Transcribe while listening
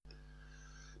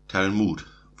Talmud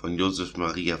von Josef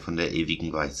Maria von der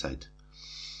ewigen Weisheit.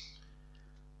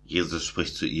 Jesus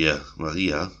spricht zu ihr: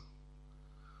 Maria.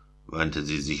 Wandte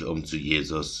sie sich um zu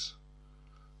Jesus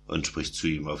und spricht zu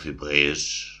ihm auf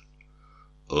Hebräisch: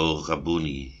 O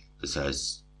Rabbuni, das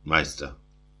heißt Meister.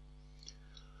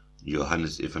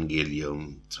 Johannes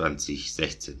Evangelium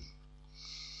 20,16.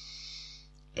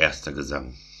 Erster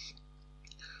Gesang.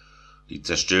 Die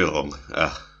Zerstörung,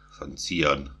 von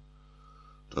Zion,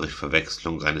 durch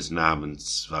Verwechslung eines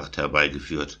Namens ward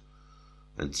herbeigeführt.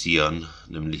 In Zion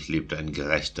nämlich lebte ein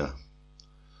Gerechter.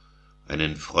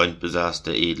 Einen Freund besaß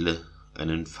der Edle,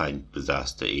 einen Feind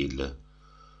besaß der Edle.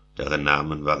 Deren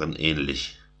Namen waren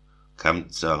ähnlich,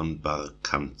 Kamzer und Bar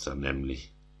Kamzer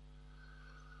nämlich.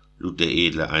 Lud der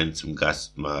Edle ein zum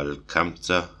Gastmahl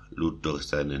Kamzer, lud durch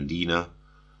seinen Diener,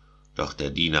 doch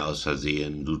der Diener aus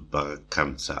Versehen lud Bar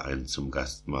Kamzer ein zum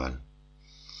Gastmahl.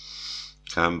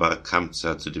 Kam Bar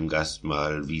Kamzer zu dem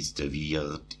Gastmahl, wies der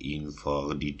Wirt ihn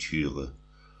vor die Türe.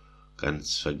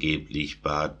 Ganz vergeblich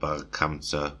bat Bar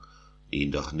Kamzer,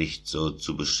 ihn doch nicht so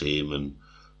zu beschämen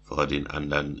vor den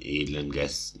andern edlen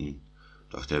Gästen,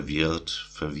 doch der Wirt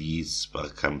verwies Bar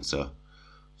Kamzer,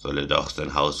 solle doch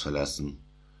sein Haus verlassen,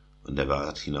 und er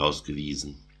ward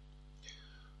hinausgewiesen.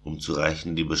 Um zu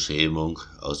rächen die Beschämung,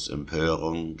 aus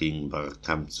Empörung ging Bar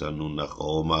Kamzer nun nach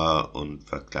Roma und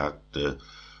verklagte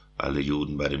alle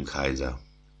Juden bei dem Kaiser.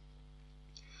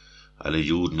 Alle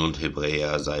Juden und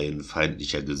Hebräer seien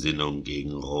feindlicher Gesinnung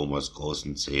gegen Romas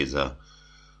großen Cäsar,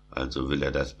 also will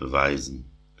er das beweisen.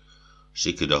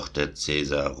 Schicke doch der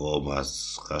Cäsar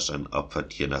Romas rasch ein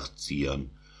Opfertier nach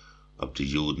Zion, ob die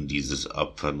Juden dieses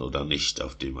opfern oder nicht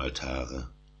auf dem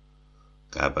Altare.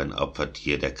 Gab ein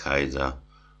Opfertier der Kaiser,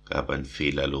 gab ein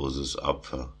fehlerloses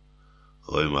Opfer.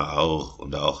 Römer auch,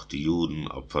 und auch die Juden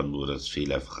opfern nur das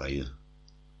Fehlerfreie.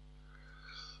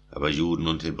 Aber Juden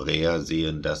und Hebräer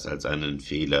sehen das als einen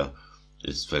Fehler,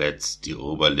 ist verletzt die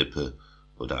Oberlippe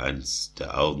oder eins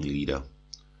der Augenlider.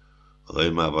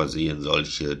 Römer aber sehen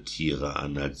solche Tiere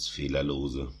an als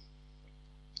fehlerlose.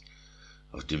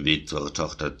 Auf dem Weg zur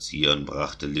Tochter Zion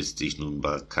brachte listig nun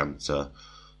Bar Kamzer,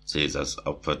 Cäsars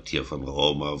Opfertier von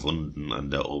Roma, Wunden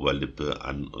an der Oberlippe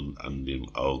an und an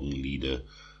dem Augenlide,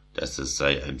 dass es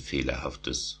sei ein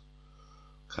fehlerhaftes.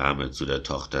 Kam er zu der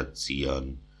Tochter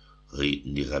Zion,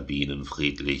 rieten die Rabbinen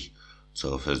friedlich,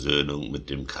 zur Versöhnung mit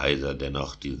dem Kaiser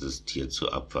dennoch dieses Tier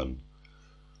zu opfern.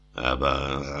 Aber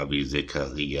Rabbi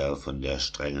Zekaria von der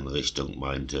strengen Richtung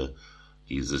meinte,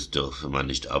 dieses dürfe man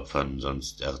nicht opfern,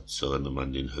 sonst erzürne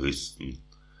man den Höchsten.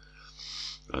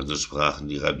 Also sprachen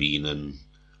die Rabbinen: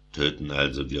 Töten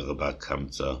also wir Bar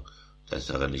Kamzer, dass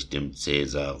er nicht dem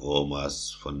Cäsar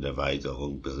Romas von der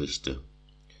Weigerung berichte.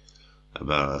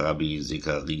 Aber Rabbi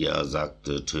Zekaria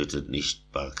sagte: Tötet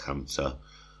nicht Bar Kamzer,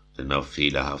 denn auf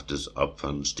fehlerhaftes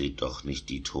Opfern steht doch nicht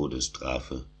die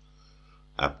Todesstrafe.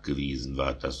 Abgewiesen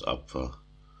ward das Opfer.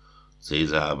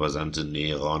 Cäsar aber sandte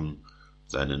Neron,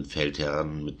 seinen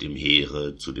Feldherrn, mit dem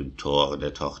Heere zu dem Tor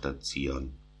der Tochter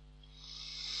Zion.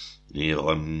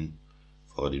 Neron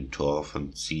vor dem Tor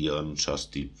von Zion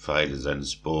schoss die Pfeile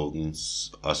seines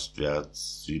Bogens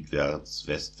ostwärts, südwärts,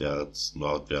 westwärts,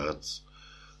 nordwärts,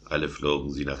 alle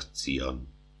flogen sie nach Zion.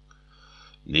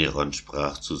 Neron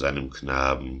sprach zu seinem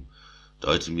Knaben: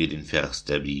 Deute mir den Vers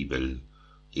der Bibel,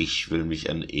 ich will mich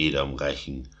an Edom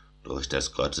rächen durch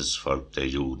das Gottesvolk der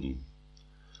Juden.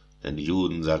 Denn die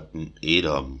Juden sagten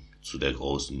Edom zu der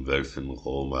großen Wölfin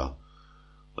Roma,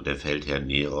 und der Feldherr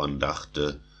Neron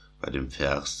dachte bei dem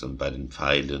Vers und bei den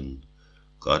Pfeilen: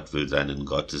 Gott will seinen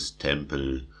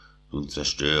Gottestempel nun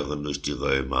zerstören durch die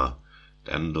Römer,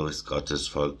 dann durchs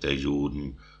Gottesvolk der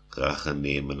Juden Rache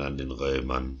nehmen an den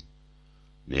Römern.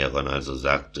 Neron also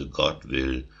sagte, Gott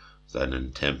will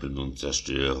seinen Tempel nun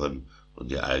zerstören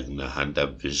und die eigene Hand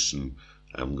abwischen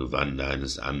am Gewande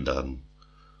eines anderen.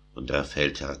 Und der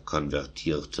Feldherr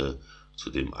konvertierte zu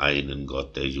dem einen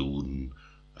Gott der Juden,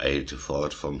 eilte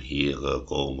fort vom Heere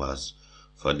Romas,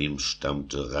 von ihm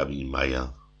stammte Rabbi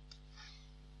Meir.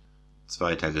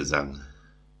 Zweiter Gesang.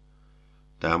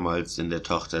 Damals in der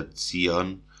Tochter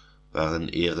Zion waren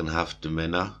ehrenhafte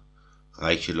Männer,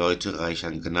 reiche Leute reich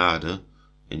an Gnade,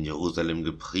 in Jerusalem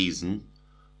gepriesen.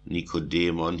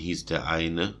 Nikodemon hieß der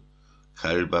eine,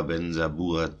 Kalba ben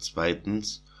Sabur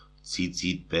zweitens,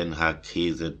 Zizit ben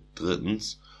Hakeset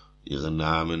drittens, ihre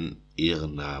Namen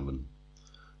Ehrennamen.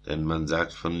 Denn man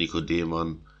sagt von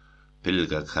Nikodemon: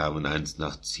 Pilger kamen einst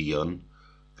nach Zion,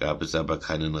 gab es aber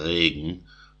keinen Regen,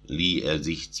 lieh er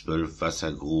sich 12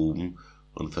 Wassergruben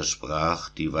und versprach,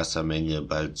 die Wassermenge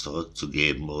bald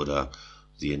zurückzugeben oder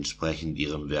sie entsprechend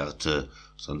ihrem Werte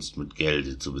sonst mit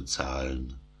Gelde zu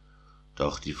bezahlen.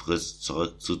 Doch die Frist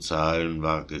zurückzuzahlen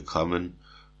war gekommen.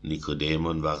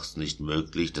 Nikodemon war es nicht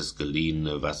möglich, das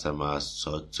geliehene Wassermaß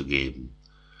zurückzugeben.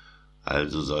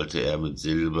 Also sollte er mit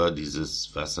Silber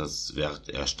dieses Wassers Wert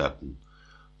erstatten.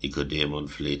 Nikodemon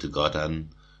flehte Gott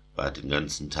an, bat den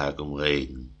ganzen Tag um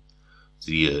Regen.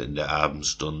 Siehe, in der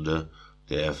Abendstunde,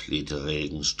 der erflehte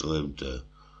Regen strömte.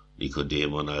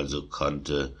 Nikodemon also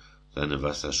konnte seine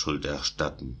Wasserschuld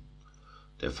erstatten.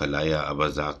 Der Verleiher aber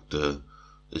sagte,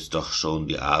 ist doch schon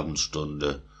die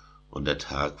Abendstunde und der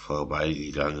Tag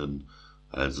vorbeigegangen,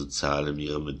 also zahle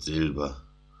mir mit Silber.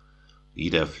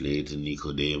 Wieder flehte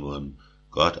Nikodemon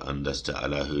Gott an, dass der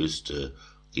Allerhöchste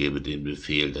gebe den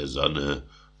Befehl der Sonne,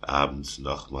 abends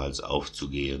nochmals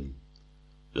aufzugehen.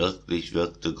 Wirklich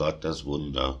wirkte Gott das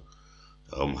Wunder.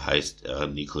 Darum heißt er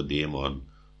Nikodemon.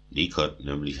 Nikod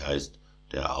nämlich heißt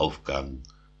der Aufgang,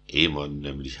 Emon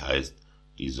nämlich heißt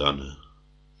die Sonne.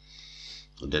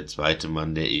 Und der zweite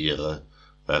Mann der Ehre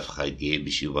war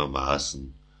freigebig über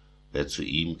Maßen. Wer zu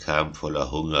ihm kam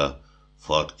voller Hunger,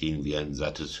 fortging wie ein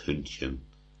sattes Hündchen.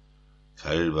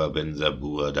 Kalber ben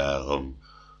Sabur darum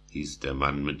hieß der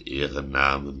Mann mit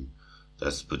Ehrennamen.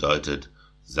 Das bedeutet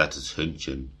sattes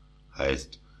Hündchen,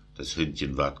 heißt, das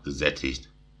Hündchen ward gesättigt.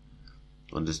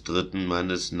 Und des dritten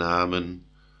Mannes Namen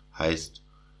heißt,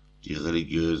 die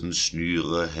religiösen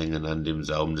Schnüre hängen an dem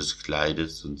Saum des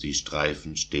Kleides und sie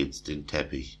streifen stets den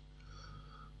Teppich.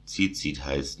 Zizit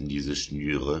heißen diese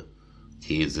Schnüre,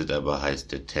 Keset aber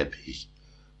heißt der Teppich.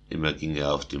 Immer ging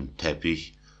er auf dem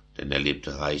Teppich, denn er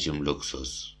lebte reich im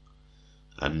Luxus.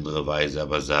 Andere Weise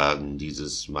aber sagen,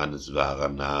 dieses Mannes wahrer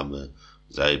Name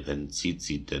sei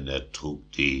Ben-Zizit, denn er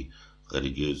trug die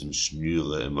religiösen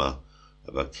Schnüre immer,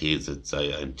 aber Keset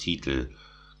sei ein Titel.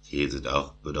 Keset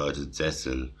auch bedeutet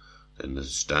Sessel, denn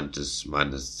es stand des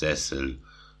Mannes Sessel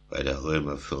bei der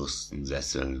Römerfürsten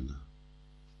Sesseln.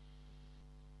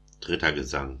 Dritter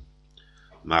Gesang.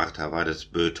 Martha war des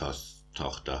Böthos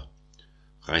Tochter,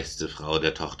 reichste Frau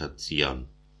der Tochter Zion.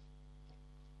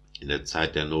 In der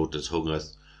Zeit der Not des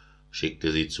Hungers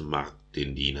schickte sie zum Markt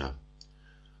den Diener.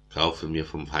 Kaufe mir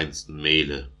vom feinsten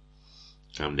Mehle.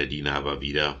 Kam der Diener aber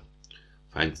wieder.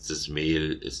 Feinstes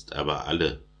Mehl ist aber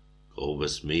alle,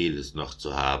 grobes Mehl ist noch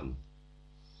zu haben.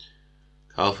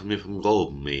 Kaufe mir vom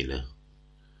groben Mehle.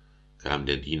 Kam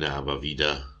der Diener aber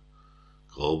wieder.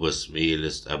 Grobes Mehl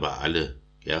ist aber alle,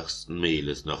 Gerstenmehl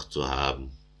ist noch zu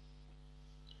haben.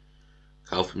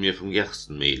 Kaufe mir vom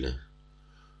Gerstenmehle.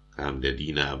 Kam der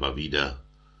Diener aber wieder.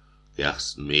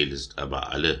 Gerstenmehl ist aber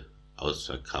alle,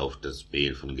 ausverkauft das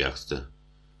Mehl von Gerste.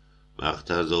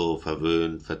 Martha so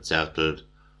verwöhnt, verzärtelt,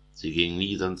 sie ging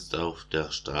nie sonst auf der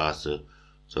Straße,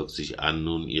 zog sich an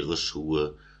nun ihre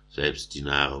Schuhe, selbst die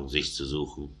Nahrung sich zu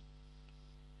suchen.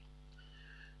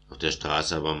 Auf der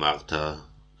Straße aber Martha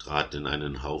trat in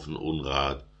einen Haufen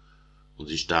Unrat, und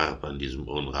sie starb an diesem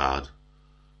Unrat.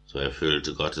 So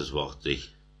erfüllte Gottes Wort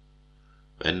sich.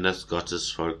 Wenn das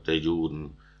Gottesvolk der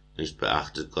Juden nicht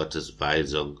beachtet Gottes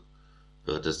Weisung,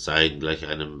 wird es sein gleich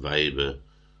einem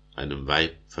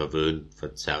Weib verwöhnt,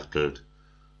 verzärtelt,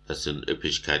 das in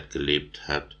Üppigkeit gelebt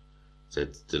hat,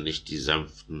 setzte nicht die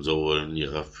sanften Sohlen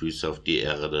ihrer Füße auf die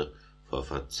Erde vor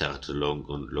Verzärtelung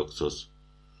und Luxus.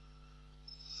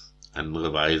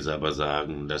 Andere Weise aber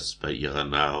sagen, dass bei ihrer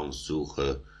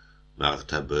Nahrungssuche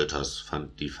Martha Böthos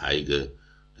fand die Feige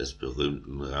des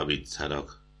berühmten Rabbi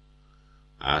Zadok,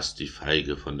 aß die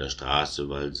Feige von der Straße,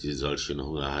 weil sie solchen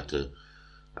Hunger hatte,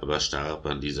 aber starb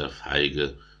an dieser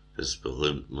Feige des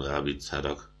berühmten Rabbi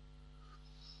Zadok.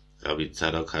 Rabbi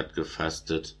Zadok hat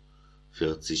gefastet,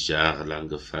 40 Jahre lang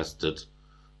gefastet,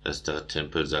 dass der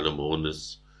Tempel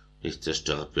Salomones nicht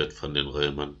zerstört wird von den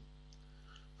Römern.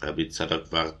 Rabbi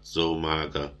Zadok ward so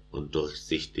mager und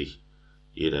durchsichtig,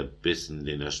 jeder Bissen,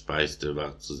 den er speiste,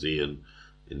 war zu sehen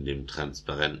in dem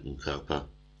transparenten Körper.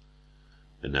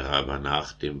 Wenn er aber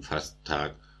nach dem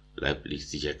Fasttag leiblich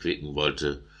sich erquicken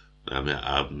wollte, nahm er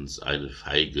abends eine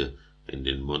Feige in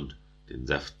den Mund, den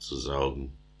Saft zu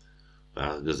saugen.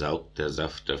 War gesaugt der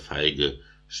Saft der Feige,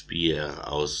 spie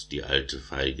er aus die alte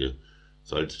Feige.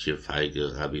 Solche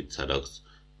Feige Rabbi Zadoks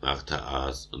Martha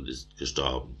aß und ist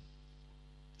gestorben.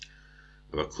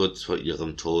 Aber kurz vor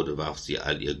ihrem Tode warf sie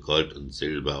all ihr Gold und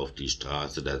Silber auf die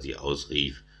Straße, da sie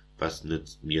ausrief, was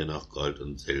nützt mir noch Gold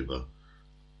und Silber?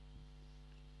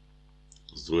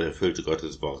 So erfüllte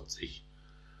Gottes Wort sich,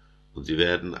 und sie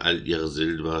werden all ihre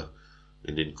Silber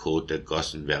in den Kot der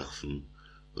Gossen werfen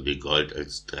und ihr Gold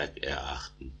als Dreck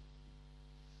erachten.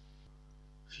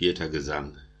 Vierter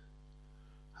Gesang.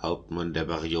 Hauptmann der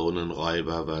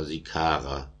Baryonenräuber war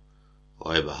Sikara,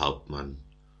 Räuberhauptmann,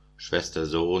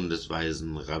 Schwestersohn des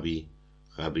weisen Rabbi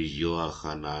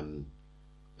Jochanan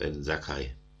ben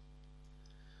Zakkai.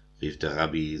 rief der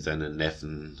Rabbi seinen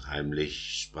Neffen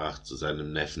heimlich, sprach zu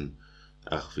seinem Neffen: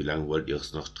 »Ach, wie lang wollt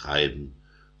ihr's noch treiben,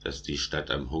 dass die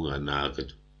Stadt am Hunger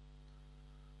naget?«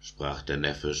 Sprach der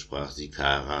Neffe, sprach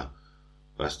Sikara: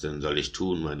 »Was denn soll ich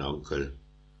tun, mein Onkel?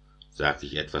 Sag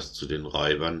ich etwas zu den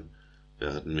Räubern,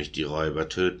 werden mich die Räuber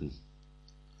töten.«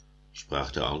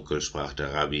 Sprach der Onkel, sprach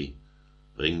der Rabbi: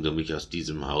 »Bring du mich aus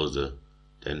diesem Hause,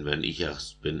 denn wenn ich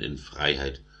erst bin in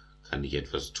Freiheit, kann ich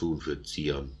etwas tun für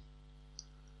Zion.«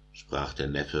 Sprach der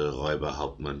Neffe: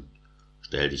 »Räuberhauptmann,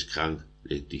 stell dich krank,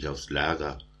 leg dich aufs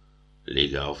Lager,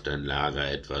 lege auf dein Lager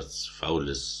etwas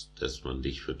Faules, dass man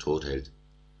dich für tot hält.«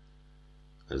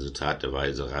 Also tat der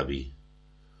weise Rabbi,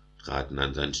 traten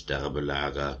an sein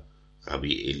Sterbelager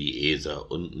Rabbi Eliezer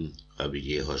unten, Rabbi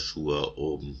Jehoschua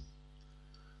oben.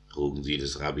 Trugen sie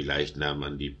des Rabbi Leichnam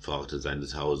an die Pforte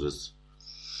seines Hauses,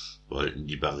 wollten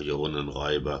die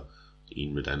Barionenräuber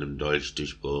ihn mit einem Dolch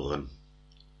durchbohren.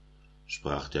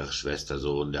 Sprach der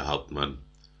Schwestersohn, der Hauptmann: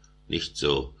 »Nicht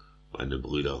so, meine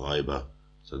Brüder Räuber,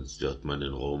 sonst wird man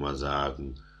in Roma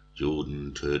sagen,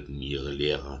 Juden töten ihre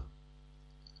Lehrer.«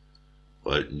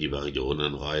 Wollten die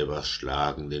Barionenräuber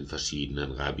schlagen den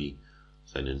verschiedenen Rabbi,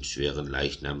 seinen schweren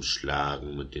Leichnam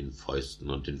schlagen mit den Fäusten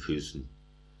und den Füßen.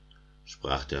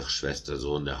 Sprach der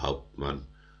Schwestersohn, der Hauptmann: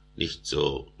 »Nicht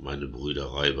so, meine Brüder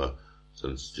Räuber,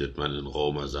 sonst wird man in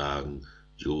Roma sagen,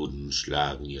 Juden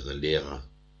schlagen ihre Lehrer.«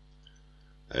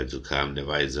 Also kam der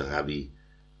weise Rabbi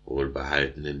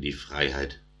wohlbehalten in die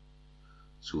Freiheit.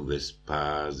 Zu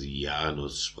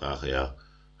Vespasianus sprach er: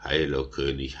 »Heil, o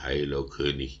König, heil, o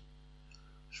König!«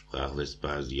 Sprach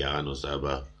Vespasianus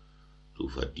aber: »Du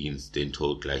verdienst den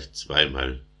Tod gleich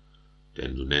zweimal,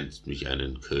 denn du nennst mich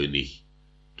einen König,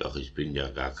 doch ich bin ja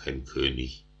gar kein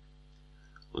König.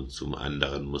 Und zum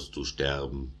anderen musst du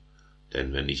sterben,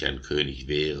 denn wenn ich ein König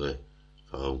wäre,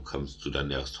 warum kommst du dann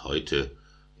erst heute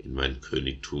in mein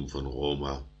Königtum von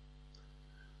Roma?«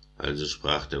 Also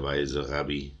sprach der weise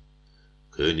Rabbi: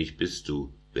 »König bist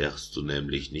du, wärst du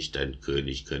nämlich nicht ein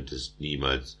König, könntest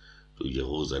niemals du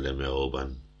Jerusalem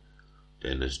erobern.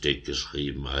 Denn es steht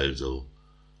geschrieben also,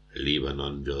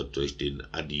 Libanon wird durch den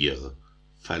Adir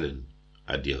fallen.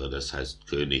 Adir, das heißt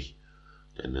König,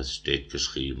 denn es steht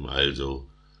geschrieben also,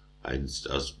 einst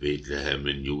aus Bethlehem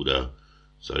in Juda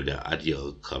soll der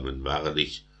Adir kommen,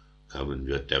 wahrlich, kommen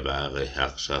wird der wahre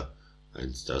Herrscher,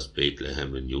 einst aus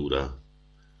Bethlehem in Juda.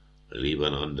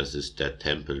 Libanon, das ist der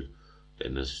Tempel,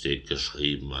 denn es steht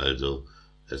geschrieben also,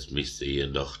 es mich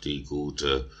sehen doch die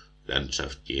gute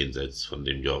Landschaft jenseits von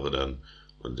dem Jordan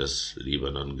und das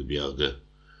Libanongebirge.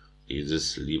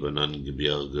 Dieses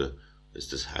Libanongebirge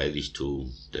ist das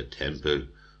Heiligtum, der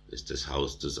Tempel ist das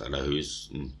Haus des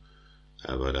Allerhöchsten.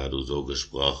 Aber da du so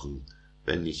gesprochen,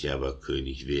 wenn ich aber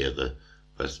König wäre,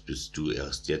 was bist du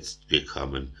erst jetzt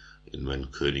gekommen in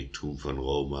mein Königtum von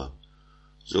Roma?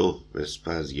 So,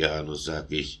 Vespasianus,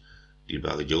 sag ich, die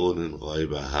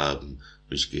Barionenräuber haben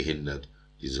mich gehindert,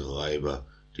 diese Räuber,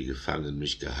 die gefangen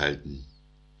mich gehalten.«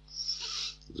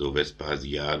 So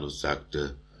Vespasianus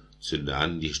sagte: »Zünde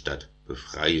an die Stadt,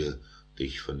 befreie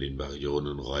dich von den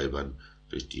Barionenräubern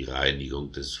durch die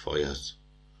Reinigung des Feuers.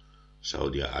 Schau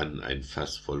dir an, ein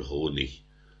Fass voll Honig,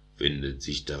 windet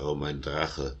sich darum ein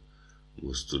Drache,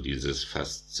 musst du dieses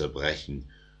Fass zerbrechen,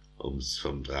 um's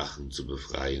vom Drachen zu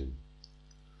befreien.«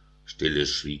 Stille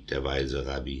schwieg der weise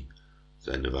Rabbi,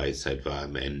 seine Weisheit war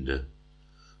am Ende.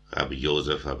 Rabbi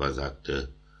Josef aber sagte: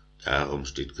 »Darum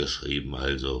steht geschrieben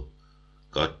also,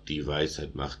 Gott die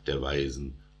Weisheit macht der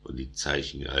Weisen und die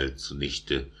Zeichen all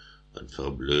zunichte und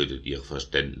verblödet ihr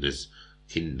Verständnis,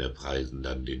 Kinder preisen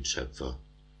dann den Schöpfer.«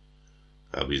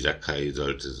 Rabbi Zakkai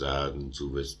sollte sagen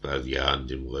zu Vespasian,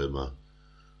 dem Römer: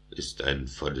 »Ist ein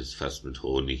volles Fass mit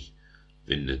Honig,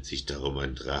 windet sich darum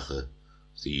ein Drache,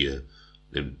 siehe,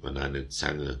 nimmt man eine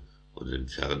Zange und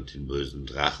entfernt den bösen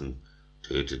Drachen,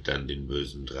 tötet dann den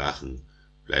bösen Drachen,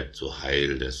 bleibt so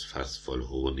heil das Fass voll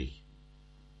Honig.«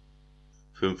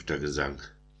 5. Gesang.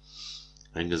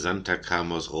 Ein Gesandter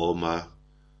kam aus Roma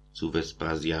zu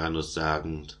Vespasianus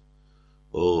sagend: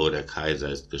 »O, der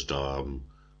Kaiser ist gestorben,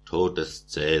 tot ist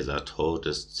Cäsar, tot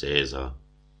ist Cäsar.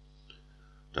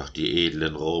 Doch die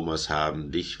edlen Romers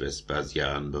haben dich,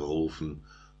 Vespasian, berufen,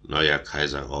 neuer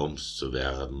Kaiser Roms zu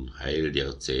werden. Heil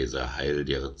dir, Cäsar, heil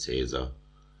dir, Cäsar.«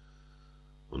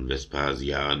 Und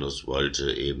Vespasianus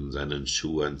wollte eben seinen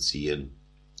Schuh anziehen,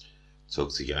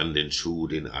 zog sich an den Schuh,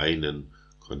 den einen,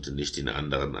 konnte nicht den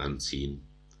anderen anziehen.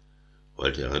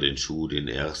 Wollte er den Schuh, den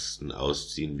ersten,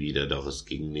 ausziehen wieder, doch es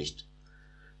ging nicht.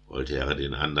 Wollte er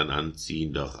den anderen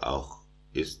anziehen, doch auch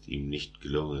ist ihm nicht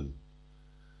gelungen.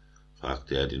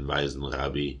 Fragte er den weisen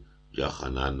Rabbi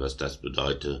Jochanan, was das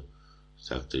bedeute.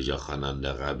 Sagte Jochanan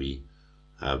der Rabbi: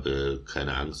 Habe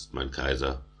keine Angst, mein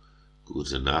Kaiser.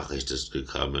 Gute Nachricht ist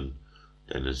gekommen,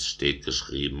 denn es steht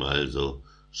geschrieben also,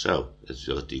 schau, es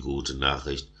wird die gute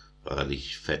Nachricht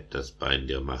wahrlich fett das Bein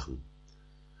dir machen.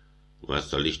 Was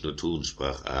soll ich nur tun,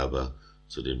 sprach aber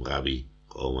zu dem Rabbi,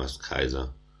 Romas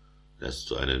Kaiser. Lass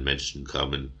du einen Menschen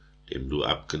kommen, dem du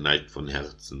abgeneigt von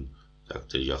Herzen,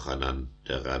 sagte Jochanan,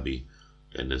 der Rabbi,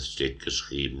 denn es steht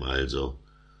geschrieben also,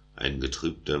 ein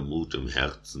getrübter Mut im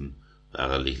Herzen,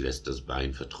 wahrlich lässt das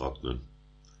Bein vertrocknen.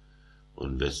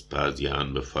 Und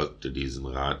Vespasian befolgte diesen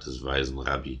Rat des weisen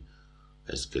Rabbi.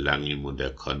 Es gelang ihm, und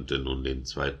er konnte nun den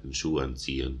zweiten Schuh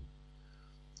anziehen.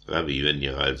 Rabbi, wenn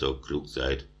ihr also klug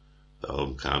seid,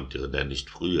 warum kamt ihr denn nicht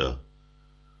früher?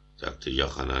 Sagte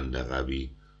Jochanan, der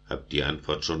Rabbi, habt die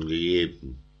Antwort schon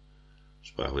gegeben?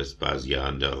 Sprach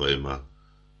Vespasian, der Römer,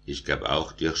 ich gab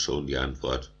auch dir schon die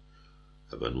Antwort.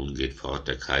 Aber nun geht fort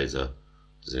der Kaiser,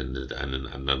 sendet einen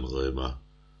anderen Römer.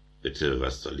 Bitte,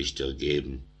 was soll ich dir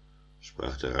geben?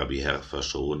 Sprach der Rabbi, Herr,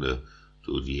 verschone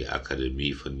du die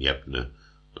Akademie von Jabne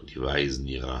und die Weisen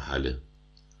ihrer Halle.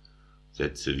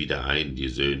 Setze wieder ein die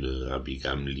Söhne Rabbi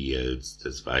Gamliels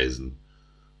des Weisen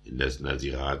in das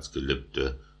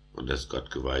Naziratsgelübde und das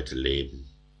gottgeweihte Leben.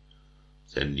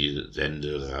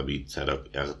 Sende Rabbi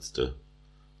Zadok Ärzte,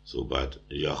 so bat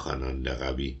Jochanan der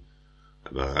Rabbi.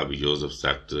 Aber Rabbi Josef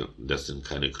sagte, das sind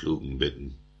keine klugen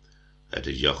Bitten.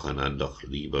 Hätte Jochanan doch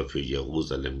lieber für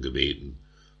Jerusalem gebeten,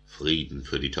 Frieden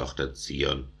für die Tochter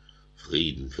Zion,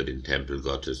 Frieden für den Tempel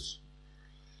Gottes.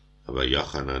 Aber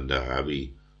Jochanan der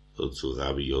Rabbi, so zu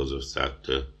Rabbi Josef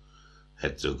sagte,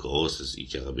 hätte so Großes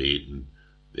ich erbeten,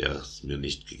 wäre es mir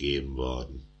nicht gegeben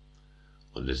worden.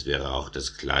 Und es wäre auch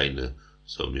das Kleine,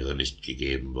 so mir nicht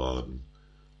gegeben worden.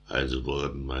 Also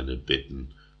wurden meine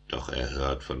Bitten doch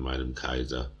erhört von meinem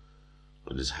Kaiser,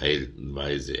 und es heilten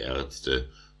weise Ärzte,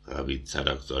 Rabbi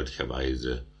Zadok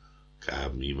solcherweise,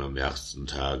 gaben ihm am ersten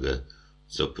Tage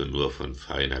Suppe nur von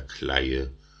feiner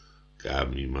Kleie,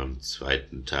 gaben ihm am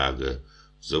zweiten Tage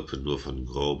Suppe nur von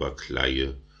grober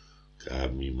Kleie,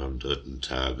 gaben ihm am dritten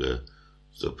Tage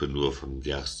Suppe nur von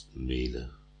Gerstenmehle.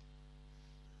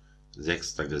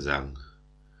 6. Gesang.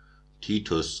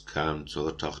 Titus kam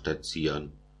zur Tochter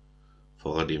Zion.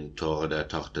 Vor dem Tor der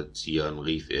Tochter Zion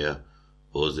rief er,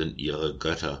 wo sind ihre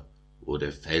Götter, wo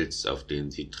der Fels, auf den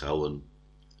sie trauen?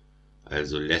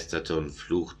 Also lästerte und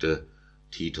fluchte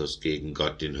Titus gegen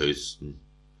Gott den Höchsten.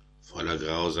 Voller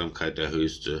Grausamkeit der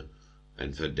Höchste,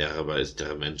 ein Verderber ist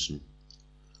der Menschen.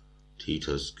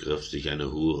 Titus griff sich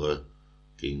eine Hure,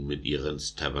 ging mit ihr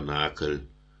ins Tabernakel,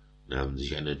 nahm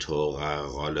sich eine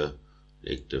Tora-Rolle,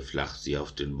 legte flach sie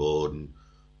auf den Boden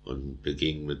und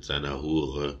beging mit seiner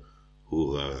Hure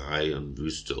Hurerei und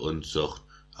wüste Unzucht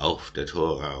auf der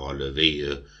Tora-Rolle,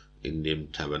 wehe, in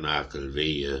dem Tabernakel,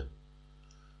 wehe.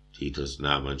 Titus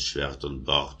nahm ein Schwert und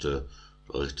bohrte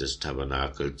durch des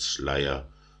Tabernakels Schleier,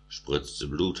 spritzte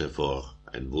Blut hervor,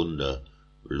 ein Wunder,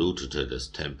 blutete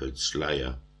des Tempels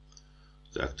Schleier.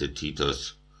 Sagte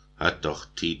Titus, hat doch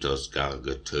Titus gar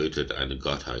getötet eine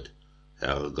Gottheit,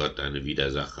 Herrgott, deine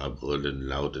Widersacher brüllen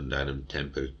laut in deinem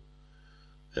Tempel.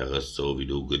 Wäre es so wie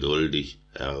du geduldig,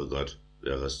 Herrgott,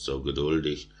 wäre es so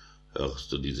geduldig,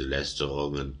 hörst du diese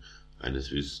Lästerungen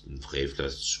eines wüsten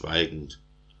Frevlers schweigend?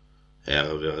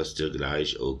 Herr, wäre es dir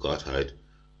gleich, o Gottheit,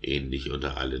 ähnlich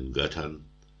unter allen Göttern?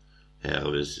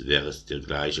 Herr, wäre es dir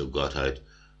gleich, o Gottheit,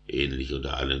 ähnlich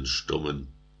unter allen Stummen?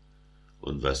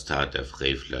 Und was tat der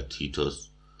Frevler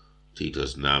Titus?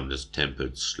 Titus nahm des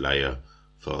Tempels Schleier,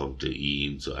 formte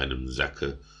ihn zu einem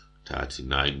Sacke, tat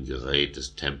hinein Gerät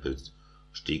des Tempels,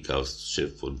 stieg aufs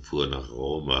Schiff und fuhr nach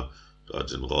Roma,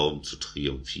 dort in Rom zu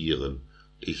triumphieren.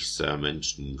 Ich sah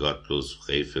Menschen gottlos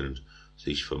frevelnd,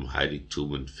 sich vom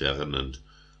Heiligtum entfernend,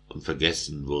 und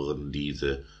vergessen wurden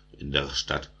diese in der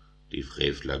Stadt, die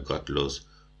Frevler gottlos,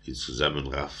 die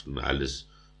zusammenrafften alles,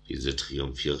 diese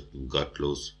triumphierten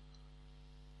gottlos.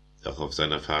 Doch auf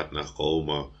seiner Fahrt nach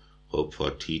Roma hob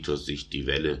vor Titus sich die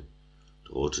Welle,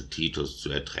 drohte Titus zu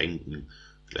ertränken,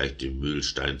 gleich dem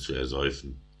Mühlstein zu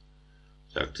ersäufen.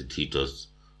 Sagte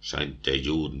Titus, scheint der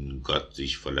Juden Gott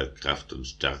sich voller Kraft und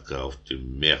Stärke auf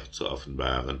dem Meer zu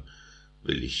offenbaren,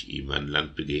 will ich ihm an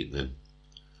Land begegnen.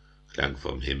 Klang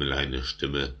vom Himmel eine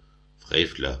Stimme,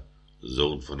 Frevler,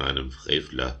 Sohn von einem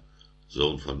Frevler,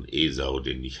 Sohn von Esau,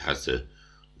 den ich hasse,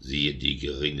 siehe die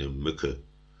geringe Mücke,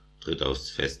 tritt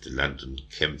aufs feste Land und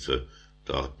kämpfe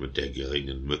dort mit der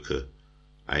geringen Mücke.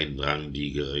 Eindrang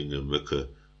die geringe Mücke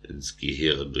ins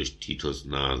Gehirn durch Titus'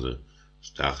 Nase,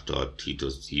 stach dort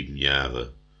Titus 7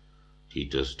 Jahre.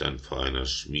 Titus stand vor einer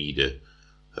Schmiede,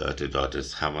 hörte dort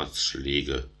des Hammers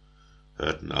Schläge,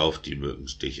 hörten auf die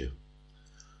Mückenstiche.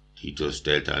 Titus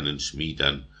stellte einen Schmied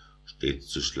an stets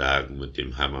zu schlagen mit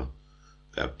dem Hammer,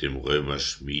 gab dem Römer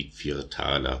Schmied 4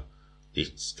 Taler,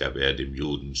 nichts gab er dem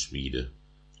Juden Schmiede.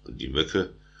 Und die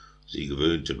Mücke, sie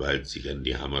gewöhnte bald sich an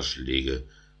die Hammerschläge,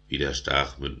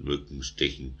 widerstach mit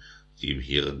Mückenstichen sie im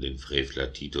Hirn den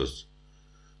Frevler Titus.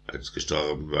 Als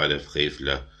gestorben war der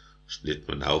Frevler, schnitt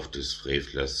man auf des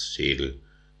Frevlers Schädel,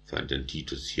 fand in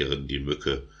Titus Hirn die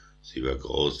Mücke, sie war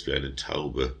groß wie eine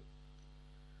Taube.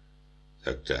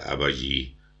 Sagte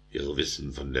Abaji, wir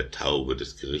wissen von der Taube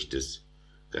des Gerichtes,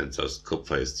 ganz aus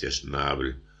Kupfer ist ihr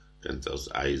Schnabel, ganz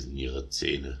aus Eisen ihre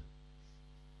Zähne.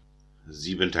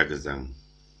 7. Gesang.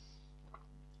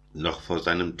 Noch vor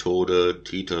seinem Tode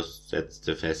Titus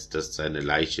setzte fest, dass seine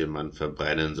Leiche man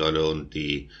verbrennen solle und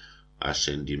die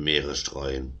Asche in die Meere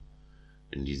streuen.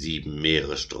 In die 7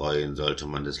 Meere streuen sollte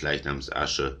man des Leichnams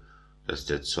Asche, dass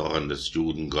der Zorn des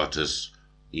Judengottes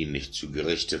ihn nicht zu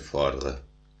Gerichte fordere.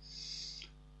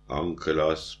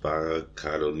 Onkelos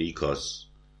Barkalonikos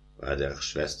war der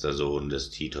Schwestersohn des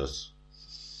Titus.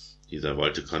 Dieser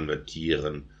wollte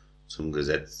konvertieren zum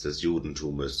Gesetz des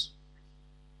Judentumes.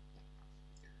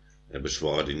 Er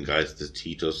beschwor den Geist des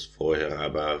Titus vorher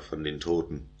aber von den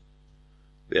Toten.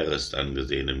 Wer ist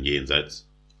angesehen im Jenseits?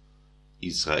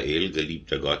 Israel,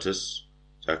 Geliebter Gottes,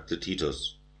 sagte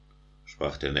Titus.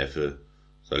 Sprach der Neffe,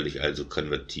 soll ich also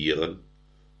konvertieren?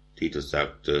 Titus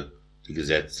sagte, die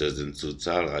Gesetze sind zu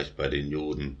zahlreich bei den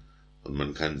Juden, und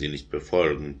man kann sie nicht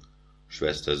befolgen.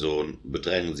 Schwestersohn,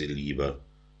 bedrängen sie lieber,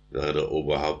 werde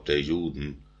Oberhaupt der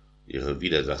Juden, ihre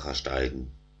Widersacher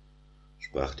steigen.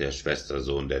 Sprach der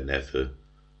Schwestersohn der Neffe,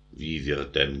 wie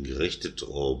wird denn gerichtet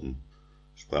droben?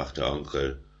 Sprach der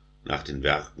Onkel, nach den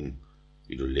Werken,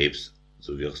 wie du lebst,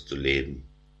 so wirst du leben.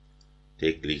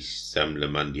 Täglich sammle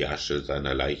man die Asche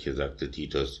seiner Leiche, sagte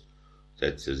Titus,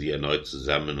 setze sie erneut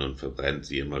zusammen und verbrennt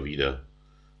sie immer wieder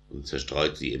und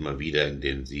zerstreut sie immer wieder in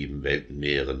den 7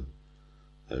 Weltenmeeren.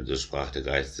 Also sprach der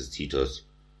Geist des Titus,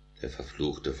 der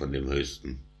Verfluchte von dem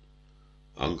Höchsten.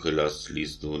 Onkelos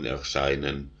ließ nun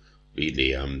erscheinen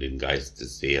Bileam, den Geist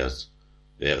des Sehers.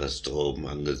 Wäre es droben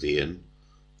angesehen?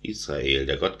 Israel,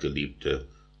 der Gottgeliebte,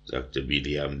 sagte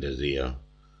Bileam der Seher.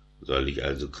 Soll ich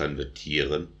also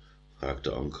konvertieren?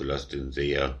 Fragte Onkelos den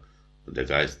Seher, und der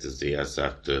Geist des Sehers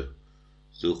sagte,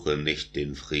 suche nicht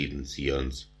den Frieden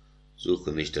Zions,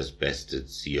 suche nicht das Beste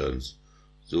Zions,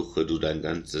 suche du dein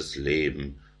ganzes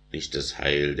Leben, nicht das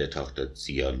Heil der Tochter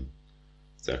Zion,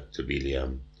 sagte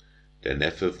Bileam. Der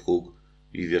Neffe frug,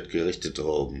 wie wird gerichtet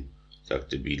droben,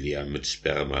 sagte Bileam, mit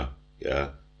Sperma,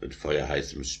 ja, mit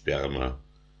feuerheißem Sperma.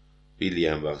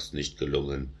 Bileam war's nicht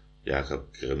gelungen,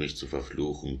 Jakob grimmig zu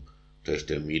verfluchen,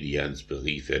 Töchter Midians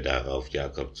berief er darauf,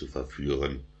 Jakob zu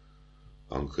verführen.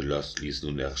 Onkelos ließ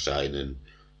nun erscheinen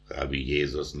Rabbi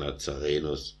Jesus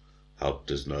Nazarenus, Haupt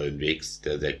des neuen Wegs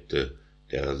der Sekte,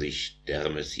 der er sich der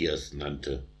Messias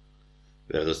nannte.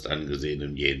 Wer ist angesehen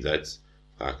im Jenseits?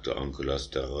 Fragte Onkelos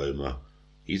der Römer.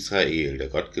 Israel, der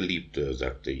Gottgeliebte,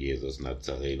 sagte Jesus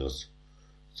Nazarenus.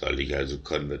 Soll ich also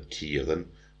konvertieren?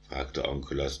 Fragte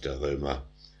Onkelos der Römer.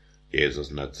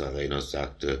 Jesus Nazarenus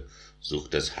sagte, such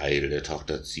das Heil der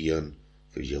Tochter Zion,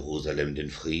 für Jerusalem den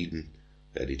Frieden.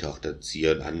 Wer die Tochter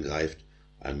Zion angreift,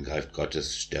 angreift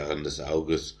Gottes Stern des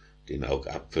Auges, den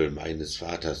Augapfel meines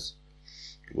Vaters.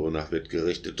 Wonach wird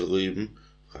gerichtet drüben?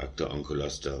 Fragte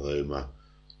Onkelos der Römer.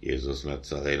 Jesus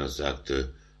Nazarenus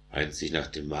sagte, einzig nach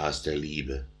dem Maß der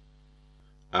Liebe.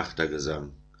 8.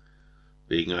 Gesang.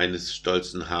 Wegen eines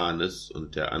stolzen Hahnes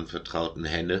und der anvertrauten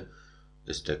Henne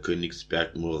ist der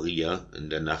Königsberg Moria in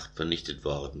der Nacht vernichtet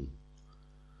worden.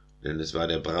 Denn es war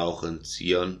der Brauch in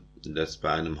Zion, dass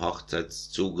bei einem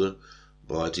Hochzeitszuge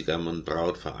Bräutigam und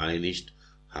Braut vereinigt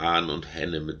Hahn und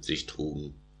Henne mit sich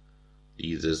trugen.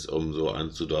 Dieses, um so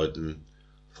anzudeuten,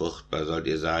 fruchtbar sollt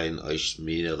ihr sein, euch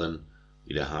mehren,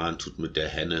 wie der Hahn tut mit der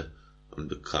Henne, und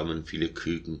bekommen viele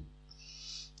Küken.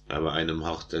 Aber einem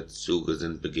Hochzeitszuge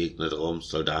sind begegnet Roms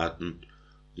Soldaten,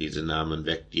 diese nahmen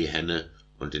weg die Henne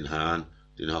und den Hahn,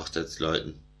 den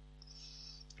Hochzeitsleuten.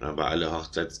 Aber alle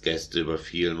Hochzeitsgäste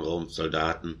überfielen Roms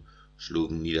Soldaten,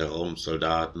 schlugen nieder Roms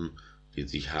Soldaten, die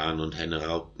sich Hahn und Henne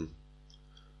raubten.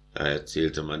 Da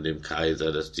erzählte man dem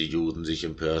Kaiser, dass die Juden sich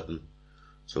empörten,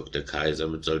 zog der Kaiser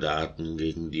mit Soldaten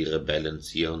gegen die Rebellen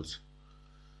Zions.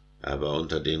 Aber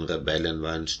unter den Rebellen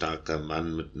war ein starker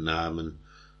Mann mit Namen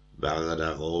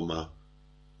Bardaroma.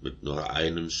 Mit nur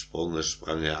einem Sprunge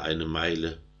sprang er 1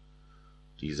 Meile.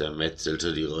 Dieser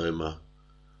metzelte die Römer.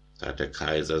 Da hat der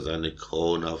Kaiser seine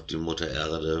Krone auf die Mutter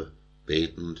Erde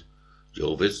betend,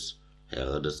 Jovis,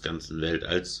 Herr des ganzen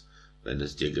Weltalls, wenn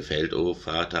es dir gefällt, o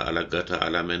Vater aller Götter,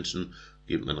 aller Menschen,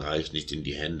 gib mein Reich nicht in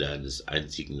die Hände eines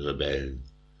einzigen Rebellen.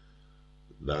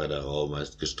 war der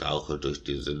Raumeist gestrauchelt durch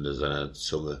die Sünde seiner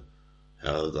Zunge.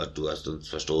 Herrgott, du hast uns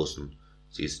verstoßen,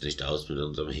 siehst nicht aus mit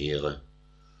unserem Heere.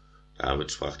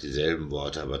 Damit sprach dieselben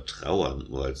Worte, aber trauernd,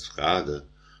 nur als Frage.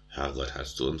 Herrgott,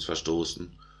 hast du uns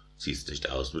verstoßen, siehst nicht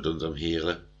aus mit unserem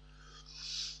Heere?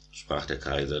 Sprach der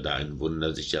Kaiser, da ein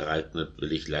Wunder sich ereignet,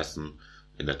 will ich lassen,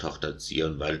 in der Tochter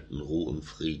Zion walten Ruh und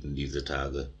Frieden diese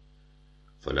Tage.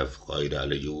 Voller Freude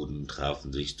alle Juden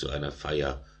trafen sich zu einer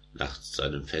Feier, nachts zu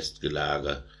einem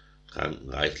Festgelage, tranken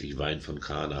reichlich Wein von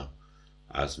Kana,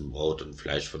 aßen Brot und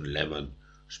Fleisch von Lämmern,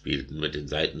 spielten mit den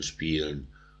Saitenspielen,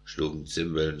 schlugen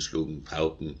Zimbeln, schlugen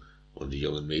Pauken, und die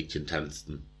jungen Mädchen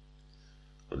tanzten.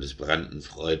 Und es brannten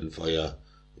Freudenfeuer,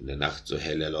 in der Nacht so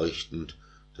hell erleuchtend,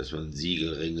 dass man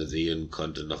Siegelringe sehen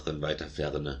konnte noch in weiter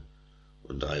Ferne.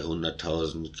 Und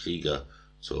 300.000 Krieger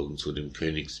zogen zu dem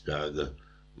Königsberge,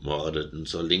 mordeten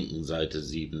zur linken Seite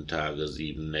 7 Tage,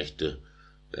 7 Nächte,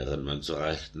 während man zur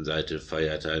rechten Seite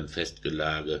feierte ein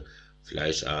Festgelage,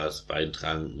 Fleisch aß, Wein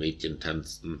trank, Mädchen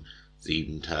tanzten,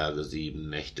 7 Tage, 7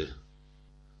 Nächte.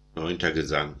 9.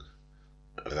 Gesang.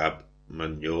 Rab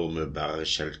Manjome bar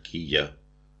Shalkiya,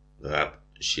 Rab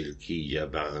Shilkiya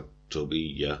bar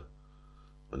Tobiya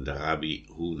und Rabbi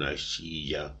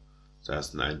Hunashia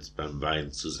saßen einst beim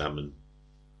Wein zusammen.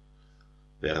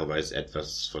 Wer weiß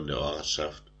etwas von der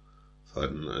Ortschaft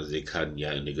von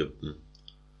Sekania in Ägypten?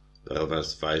 Wer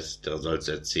was weiß, der soll's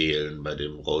erzählen bei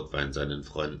dem Rotwein seinen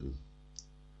Freunden.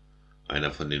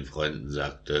 Einer von den Freunden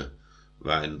sagte,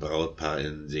 war ein Brautpaar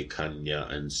in Sekania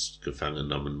einst gefangen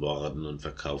genommen worden und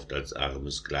verkauft als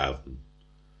arme Sklaven.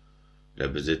 Der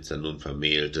Besitzer nun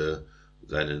vermählte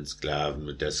seinen Sklaven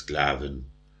mit der Sklavin,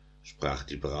 sprach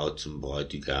die Braut zum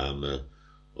Bräutigame,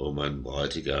 o mein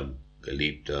Bräutigam,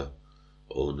 Geliebter,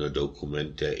 ohne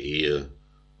Dokument der Ehe,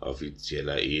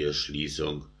 offizieller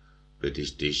Eheschließung, bitte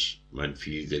ich dich, mein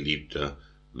Vielgeliebter,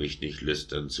 mich nicht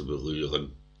lüstern zu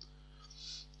berühren.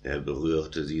 Er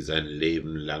berührte sie sein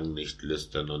Leben lang nicht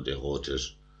lüstern und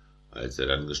erotisch. Als er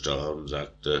dann gestorben,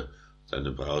 sagte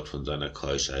seine Braut von seiner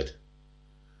Keuschheit.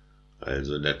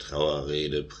 Also in der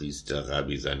Trauerrede pries der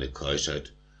Rabbi seine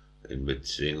Keuschheit. In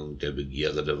Bezwingung der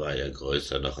Begierde war er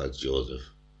größer noch als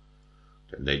Josef.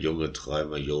 Denn der junge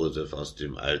Träumer Josef aus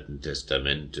dem Alten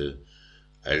Testamentes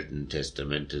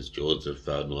Josef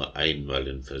war nur einmal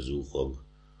in Versuchung,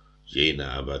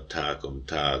 jener aber Tag um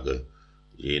Tage,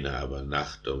 jener aber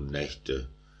Nacht um Nächte.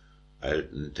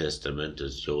 Alten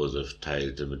Testamentes Josef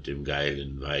teilte mit dem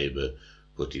geilen Weibe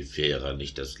Potiphera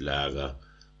nicht das Lager,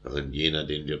 während jener,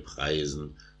 den wir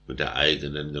preisen, mit der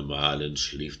eigenen Gemahlin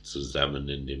schlief zusammen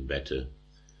in dem Bette.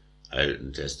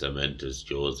 Alten Testamentes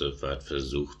Josef ward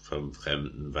versucht vom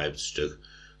fremden Weibsstück,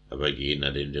 aber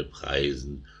jener, den wir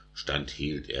preisen,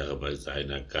 hielt er bei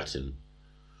seiner Gattin.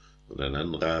 Und ein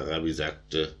anderer Rabbi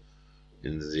sagte,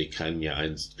 in Sekania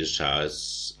einst geschah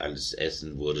es, alles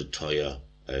Essen wurde teuer,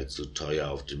 allzu teuer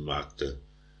auf dem Markte.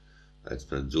 Als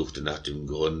man suchte nach dem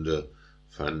Grunde,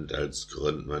 fand als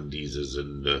Grund man diese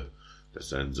Sünde,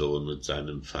 dass ein Sohn mit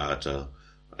seinem Vater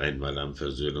einmal am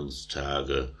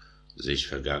Versöhnungstage sich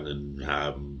vergangen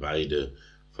haben, beide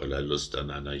voller Lust an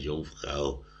einer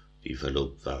Jungfrau, die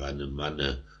verlobt war einem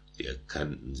Manne, sie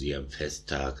erkannten sie am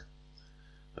Festtag.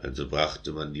 Also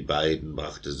brachte man die beiden,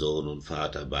 brachte Sohn und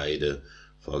Vater beide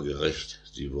vor Gericht,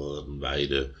 sie wurden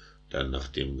beide dann nach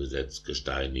dem Gesetz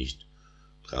gesteinigt.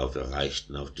 Drauf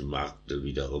erreichten auf dem Markte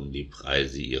wiederum die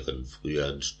Preise ihren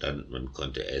früheren Stand, man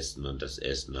konnte essen und das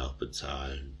Essen auch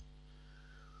bezahlen.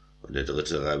 Und der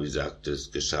dritte Rabbi sagte,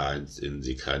 es geschah einst in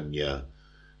Sekania,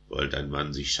 wollte ein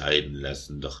Mann sich scheiden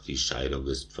lassen, doch die Scheidung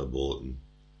ist verboten.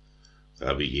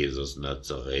 Rabbi Jesus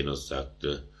Nazarenus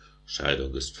sagte,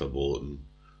 Scheidung ist verboten,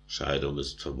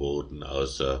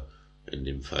 außer in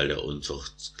dem Fall der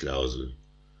Unzuchtsklausel.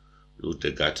 Lud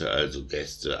der Gatte also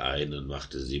Gäste ein und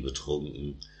machte sie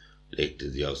betrunken,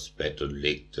 legte sie aufs Bett und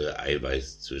legte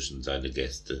Eiweiß zwischen seine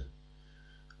Gäste.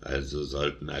 Also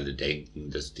sollten alle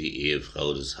denken, dass die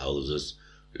Ehefrau des Hauses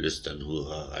lüstern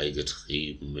Hurerei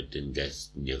getrieben mit den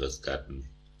Gästen ihres Gatten.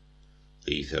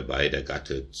 Rief herbei der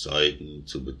Gatte Zeugen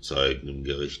zu bezeugen im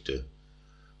Gerichte.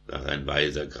 War ein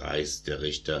weiser Greis der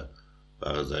Richter,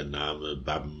 war sein Name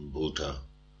Babbenbuter.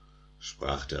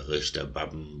 Sprach der Richter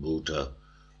Babbenbuter,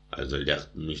 also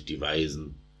lehrten mich die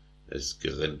Weisen, es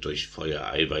gerinnt durch Feuer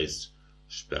Eiweiß,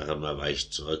 Sperma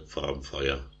weicht zurück vorm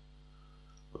Feuer.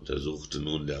 Untersuchte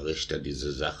nun der Richter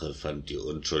diese Sache, fand die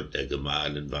Unschuld der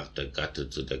Gemahlin, ward der Gatte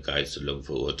zu der Geißelung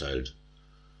verurteilt.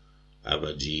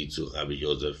 Aber die zu Rabbi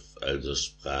Josef also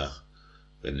sprach,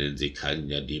 wenn in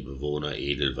Sekania die Bewohner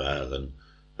edel waren,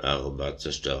 warum war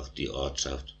zerstört die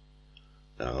Ortschaft?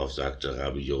 Darauf sagte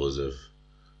Rabbi Josef,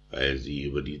 weil sie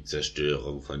über die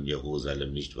Zerstörung von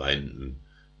Jerusalem nicht weinten,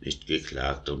 nicht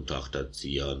geklagt um Tochter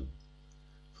Zion.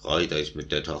 Freut euch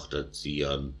mit der Tochter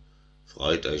Zion,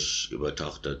 freut euch über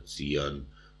Tochter Zion,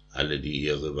 alle, die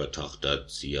ihr über Tochter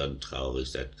Zion traurig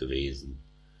seid gewesen.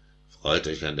 Freut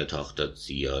euch an der Tochter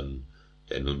Zion,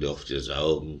 denn nun dürft ihr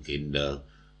saugen, Kinder,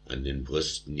 an den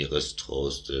Brüsten ihres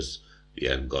Trostes, wie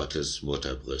an Gottes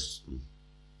Mutterbrüsten.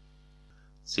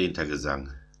 10.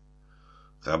 Gesang.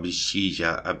 Rabbi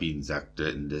Shija Abin sagte,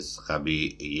 in des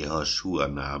Rabbi Jehoschua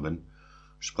Namen,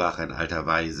 sprach ein alter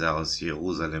Weiser aus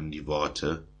Jerusalem die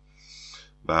Worte: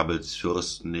 Babels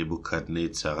Fürst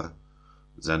Nebukadnezar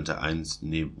sandte einst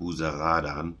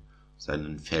Nebuzaradan,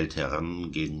 seinen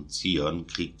Feldherren, gegen Zion,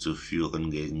 Krieg zu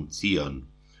führen gegen Zion.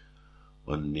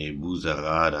 Und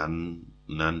Nebuzaradan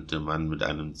nannte man mit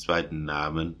einem zweiten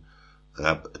Namen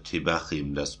Rab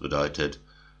Tebachim, das bedeutet,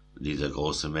 dieser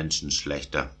große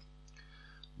Menschenschlechter.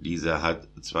 Dieser hat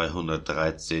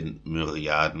 213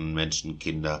 Myriaden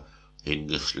Menschenkinder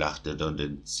hingeschlachtet und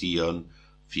in Zion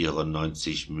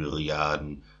 94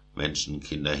 Myriaden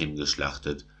Menschenkinder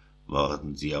hingeschlachtet,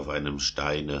 morden sie auf einem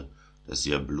Steine, dass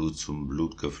ihr Blut zum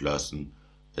Blut geflossen,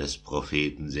 des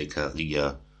Propheten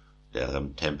Sekaria, der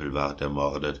im Tempel ward,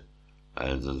 ermordet,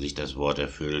 also sich das Wort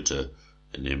erfüllte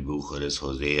in dem Buche des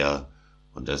Hosea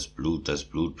und das Blut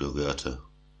berührte.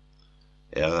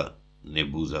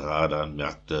 Nebuzaradan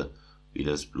merkte, wie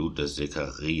das Blut des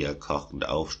Sekaria kochend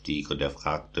aufstieg, und er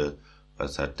fragte,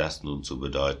 was hat das nun zu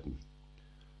bedeuten?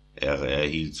 Er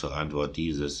erhielt zur Antwort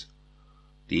dieses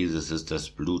ist das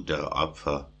Blut der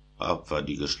Opfer,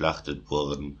 die geschlachtet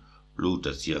wurden, Blut,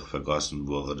 das hier vergossen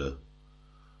wurde.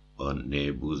 Und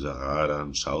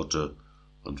Nebuzaradan schaute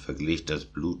und verglich das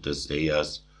Blut des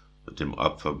Sehers mit dem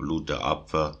Opferblut der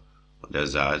Opfer, und er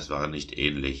sah, es war nicht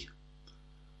ähnlich.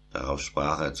 Darauf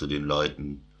sprach er zu den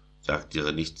Leuten: Sagt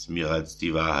ihr nichts mehr als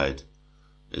die Wahrheit.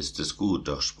 Ist es gut,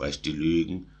 doch sprecht die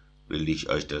Lügen, will ich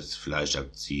euch das Fleisch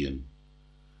abziehen.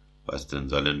 Was denn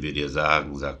sollen wir dir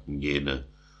sagen, sagten jene.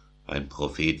 Ein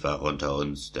Prophet war unter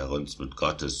uns, der uns mit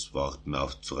Gottes Worten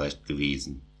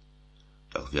zurechtgewiesen.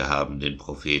 Doch wir haben den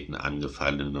Propheten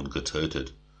angefallen und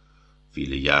getötet.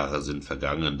 Viele Jahre sind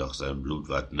vergangen, doch sein Blut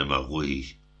ward nimmer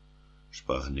ruhig,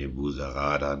 sprach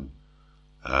Nebuzaradan.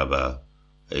 Aber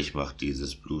ich mach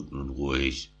dieses Blut nun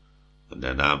ruhig. Und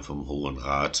er nahm vom Hohen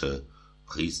Rate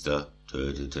Priester,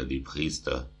 tötete die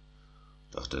Priester.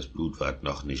 Doch das Blut ward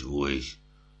noch nicht ruhig,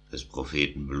 des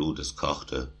Propheten Blut, es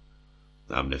kochte.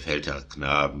 Nahm der Feldherr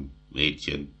Knaben,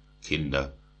 Mädchen,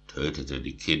 Kinder, tötete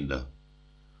die Kinder.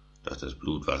 Doch das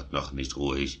Blut ward noch nicht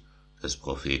ruhig, des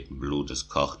Propheten Blut, es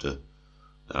kochte.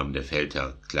 Nahm der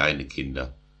Feldherr kleine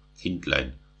Kinder,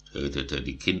 Kindlein, tötete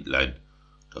die Kindlein.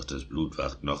 Doch das Blut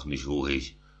ward noch nicht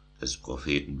ruhig, des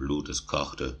Propheten Blut, es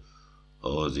kochte.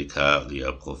 O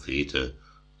Sekaria, Prophete,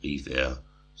 rief er,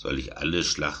 soll ich alle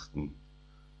schlachten?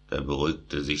 Da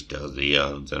beruhigte sich der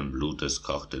Seher, und sein Blut, es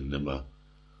kochte nimmer,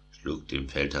 schlug dem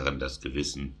Feldherrn das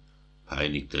Gewissen,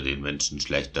 peinigte den Menschen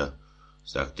schlechter,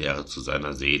 sagte er zu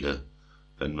seiner Seele: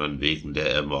 Wenn man wegen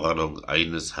der Ermordung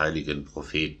eines heiligen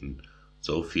Propheten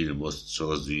so viel muss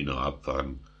zur Sühne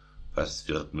opfern, was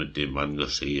wird mit dem Mann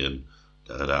geschehen,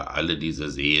 der da alle diese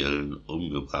Seelen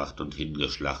umgebracht und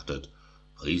hingeschlachtet,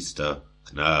 Priester,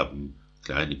 Knaben,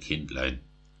 kleine Kindlein?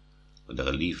 Und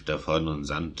er lief davon und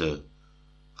sandte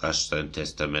rasch sein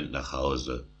Testament nach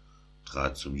Hause,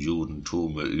 trat zum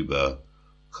Judentume über,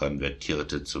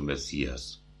 konvertierte zum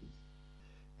Messias.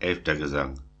 11.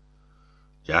 Gesang.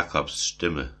 Jakobs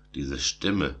Stimme, diese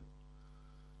Stimme,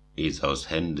 Esaus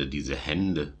Hände, diese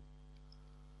Hände.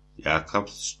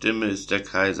 Jakobs Stimme ist der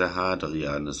Kaiser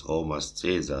Hadrian des Romers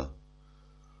Caesar.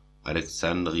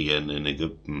 Alexandrien in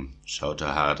Ägypten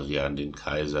schaute Hadrian den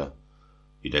Kaiser,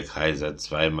 wie der Kaiser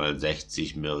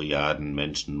 60 Myriaden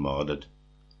Menschen mordet.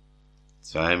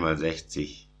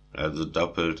 60, also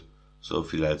doppelt so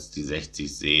viel als die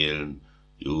 60 Seelen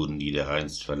Juden, die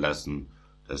dereinst verlassen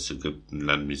das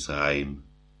Ägyptenland Misraim.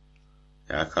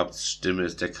 Jakobs Stimme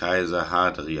ist der Kaiser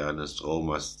Hadrian des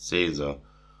Romers Caesar,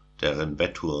 der in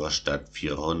Bethurer Stadt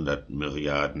 400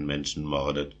 Myriaden Menschen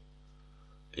mordet.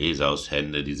 Esaus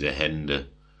Hände, diese Hände,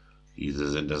 diese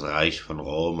sind das Reich von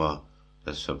Roma,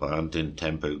 das verbrannt den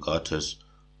Tempel Gottes,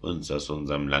 uns aus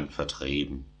unserem Land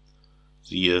vertrieben.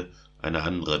 Siehe, eine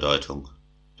andere Deutung.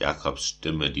 Jakobs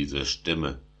Stimme, diese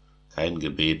Stimme. Kein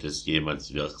Gebet ist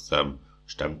jemals wirksam,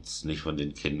 stammt's nicht von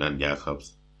den Kindern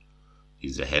Jakobs.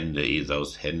 Diese Hände,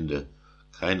 Esaus Hände,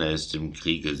 keiner ist im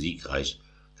Kriege siegreich,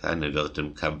 keiner wird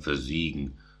im Kampfe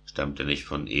siegen, stammt er nicht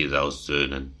von Esaus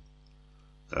Söhnen.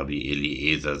 Rabbi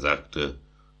Eliezer sagte,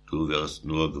 du wirst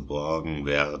nur geborgen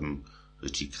werden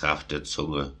durch die Kraft der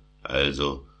Zunge,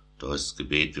 also durchs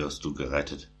Gebet wirst du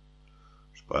gerettet.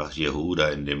 Sprach Jehuda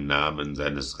in dem Namen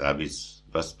seines Rabbis,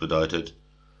 was bedeutet,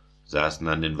 saßen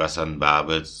an den Wassern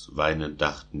Babels, weinend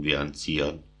dachten wir an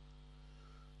Zion.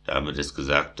 Damit ist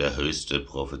gesagt, der Höchste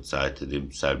prophezeite dem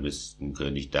Psalmisten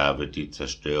König David die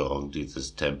Zerstörung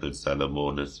dieses Tempels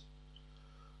Salomones.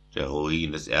 Der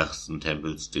Ruin des ersten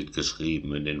Tempels steht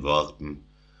geschrieben in den Worten,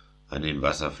 an den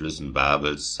Wasserflüssen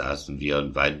Babels saßen wir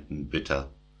und weinten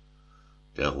bitter.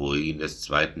 Der Ruin des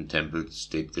zweiten Tempels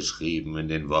steht geschrieben in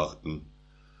den Worten,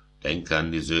 denke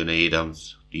an die Söhne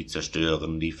Edoms, die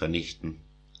zerstören, die vernichten.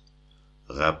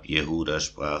 Rab Jehuda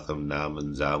sprach im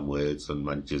Namen Samuels und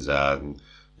manche sagen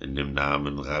in dem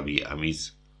Namen Rabbi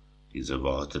Amis diese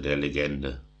Worte der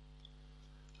Legende.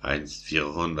 Einst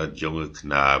 400 junge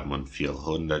Knaben und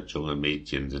 400 junge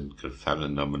Mädchen sind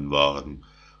gefangen genommen worden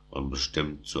und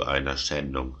bestimmt zu einer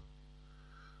Schändung.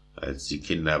 Als die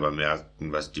Kinder aber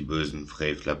merkten, was die bösen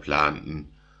Frevler planten,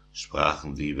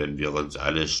 sprachen sie, wenn wir uns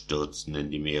alle stürzen in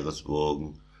die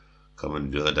Meereswogen,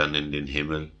 kommen wir dann in den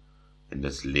Himmel, in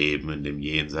das Leben in dem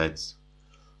Jenseits?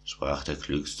 Sprach der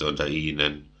Klügste unter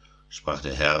ihnen, sprach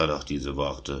der Herr doch diese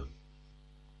Worte.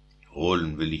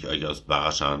 Holen will ich euch aus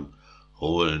Baschan,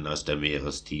 holen aus der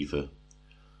Meerestiefe.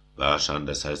 Baschan,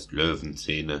 das heißt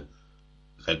Löwenzähne,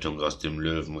 Rettung aus dem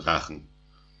Löwenrachen.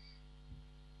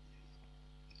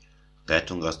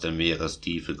 Rettung aus der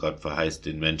Meerestiefe, Gott verheißt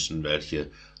den Menschen,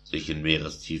 welche sich in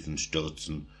Meerestiefen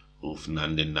stürzen, rufen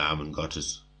an den Namen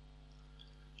Gottes.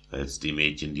 Als die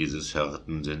Mädchen dieses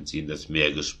hörten, sind sie in das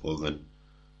Meer gesprungen.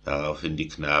 Daraufhin die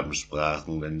Knaben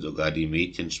sprachen, wenn sogar die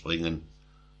Mädchen springen,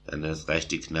 dann erst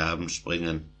recht die Knaben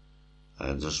springen.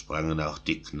 Also sprangen auch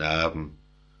die Knaben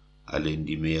alle in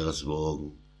die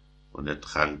Meereswogen und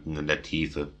ertranken in der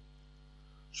Tiefe.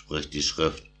 Spricht die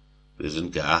Schrift, wir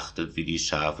sind geachtet wie die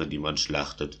Schafe, die man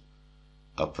schlachtet,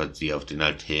 opfert sie auf den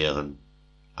Altären,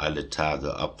 alle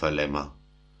Tage Opferlämmer.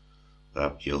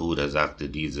 Rab Jehuda sagte,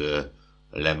 diese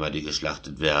Lämmer, die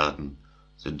geschlachtet werden,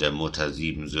 sind der Mutter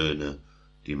 7 Söhne,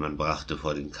 die man brachte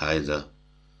vor den Kaiser.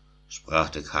 Sprach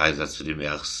der Kaiser zu dem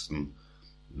Ersten,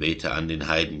 bete an den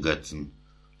Heidengötzen.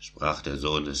 Sprach der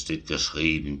Sohn, es steht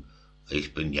geschrieben,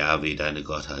 ich bin Jahwe, deine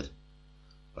Gottheit.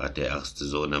 Ward der erste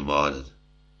Sohn ermordet.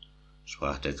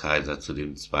 Sprach der Kaiser zu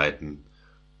dem Zweiten,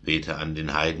 bete an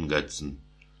den Heidengötzen.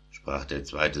 Sprach der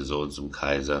zweite Sohn zum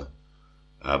Kaiser,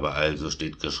 aber also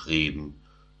steht geschrieben,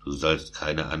 du sollst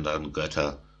keine anderen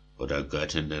Götter oder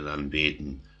Göttinnen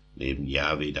anbeten, neben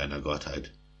Jahwe, deiner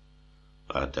Gottheit.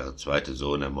 Ward der zweite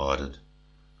Sohn ermordet.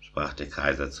 Sprach der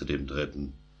Kaiser zu dem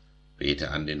Dritten,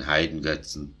 bete an den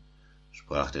Heidengötzen.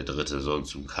 Sprach der dritte Sohn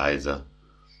zum Kaiser,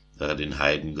 wer den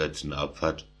Heidengötzen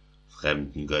opfert,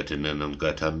 fremden Göttinnen und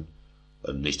Göttern,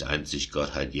 und nicht einzig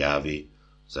Gottheit Jahwe,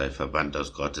 sei verbannt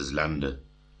aus Gottes Lande.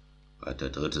 Ward der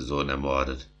dritte Sohn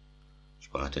ermordet.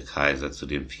 Sprach der Kaiser zu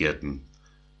dem Vierten,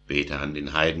 bete an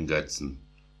den Heidengötzen.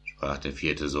 Sprach der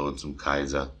vierte Sohn zum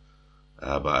Kaiser,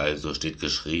 aber also steht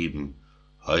geschrieben,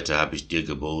 heute habe ich dir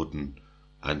geboten,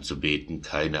 anzubeten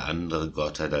keine andere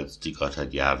Gottheit als die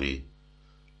Gottheit Jahwe.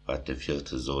 Ward der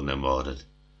vierte Sohn ermordet.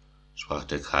 Sprach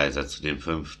der Kaiser zu dem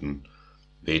Fünften,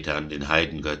 bete an den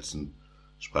Heidengötzen.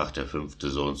 Sprach der fünfte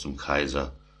Sohn zum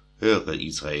Kaiser, höre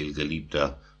Israel,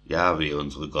 Geliebter, Jahwe,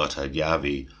 unsere Gottheit,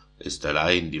 Jahwe, ist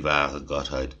allein die wahre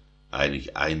Gottheit,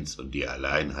 einig eins und die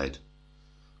Alleinheit.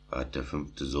 Ward der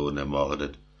fünfte Sohn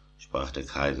ermordet, sprach der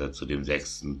Kaiser zu dem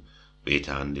Sechsten,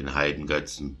 bete an den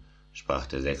Heidengötzen. Sprach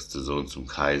der sechste Sohn zum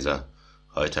Kaiser,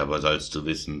 heute aber sollst du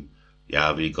wissen,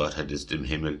 Jahwe Gottheit ist im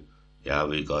Himmel,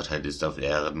 Jahwe Gottheit ist auf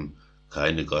Erden,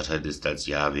 keine Gottheit ist als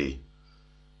Jahwe.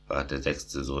 Ward der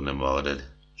sechste Sohn ermordet,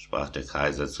 sprach der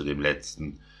Kaiser zu dem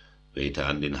letzten, bete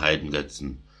an den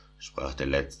Heidengötzen. Sprach der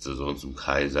letzte Sohn zum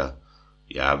Kaiser,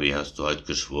 Jahwe hast du heut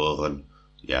geschworen,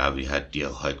 Jahwe hat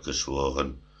dir heut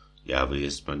geschworen, Jahwe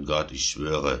ist mein Gott, ich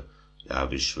schwöre,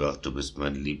 Jahwe schwört, du bist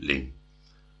mein Liebling.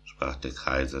 Sprach der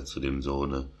Kaiser zu dem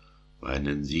Sohne,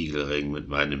 meinen Siegelring mit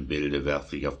meinem Bilde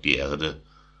werf ich auf die Erde,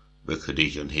 bücke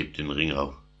dich und heb den Ring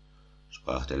auf.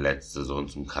 Sprach der letzte Sohn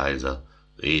zum Kaiser,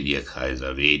 weh dir,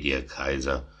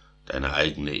 Kaiser, deine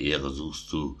eigene Ehre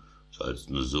suchst du,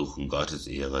 sollst nur suchen Gottes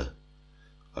Ehre.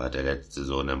 Ward der letzte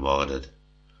Sohn ermordet.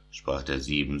 Sprach der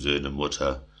 7 Söhne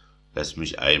Mutter, lass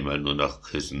mich einmal nur noch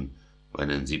küssen,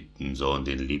 meinen 7. Sohn,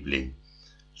 den Liebling.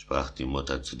 Sprach die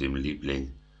Mutter zu dem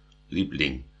Liebling,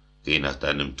 Liebling, geh nach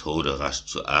deinem Tode rasch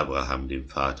zu Abraham, dem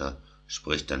Vater,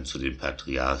 sprich dann zu den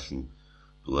Patriarchen,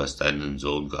 du hast deinen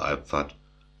Sohn geopfert,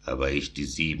 aber ich die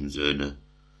 7 Söhne.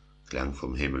 Klang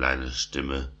vom Himmel eine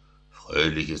Stimme,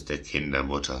 fröhlich ist der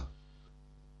Kindermutter.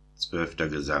 12.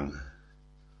 Gesang.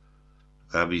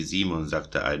 Rabbi Simon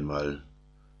sagte einmal,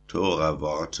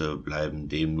 Tora-Worte bleiben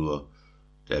dem nur,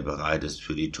 der bereit ist,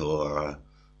 für die Tora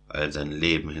all sein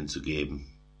Leben hinzugeben.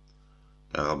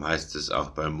 Darum heißt es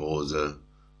auch bei Mose,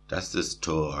 das ist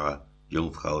Tora,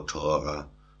 Jungfrau Tora,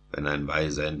 wenn ein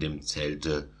Weiser in dem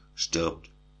Zelte stirbt,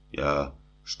 ja,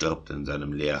 stirbt in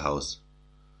seinem Lehrhaus.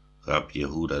 Rab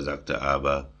Jehuda sagte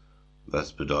aber,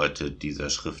 was bedeutet dieser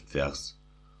Schriftvers?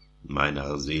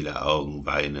 Meiner Seele Augen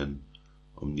weinen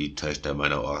um die Töchter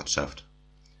meiner Ortschaft.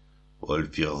 Wohl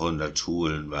 400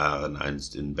 Schulen waren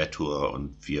einst in Bettur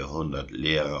und 400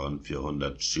 Lehrer und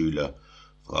 400 Schüler,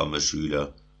 fromme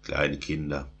Schüler, kleine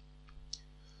Kinder.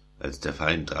 Als der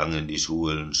Feind drang in die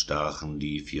Schulen, stachen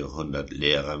die 400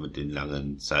 Lehrer mit den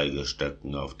langen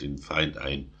Zeigestöcken auf den Feind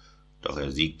ein, doch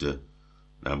er siegte,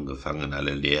 nahm gefangen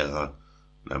alle Lehrer,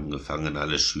 nahm gefangen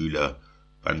alle Schüler,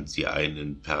 band sie ein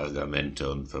in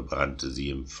Pergamente und verbrannte sie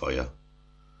im Feuer.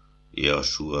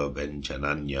 Jehoschua ben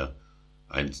Chananja,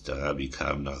 einst der Rabbi,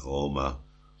 kam nach Roma,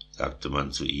 sagte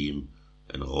man zu ihm,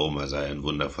 in Roma sei ein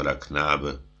wundervoller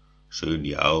Knabe, schön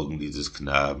die Augen dieses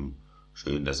Knaben,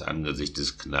 schön das Angesicht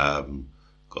des Knaben,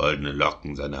 goldene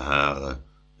Locken seine Haare,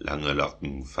 lange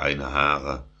Locken, feine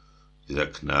Haare, dieser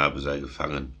Knabe sei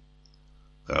gefangen.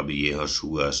 Rabbi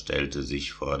Jehoschua stellte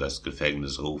sich vor das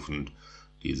Gefängnis rufend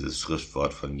dieses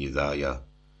Schriftwort von Jesaja.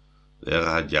 Wer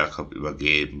hat Jakob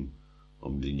übergeben,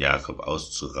 um den Jakob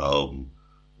auszurauben?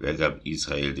 Wer gab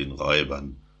Israel den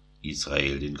Räubern,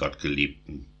 Israel den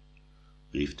Gottgeliebten?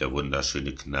 Rief der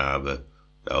wunderschöne Knabe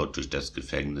laut durch das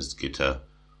Gefängnisgitter,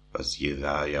 was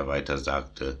Jesaja weiter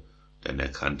sagte, denn er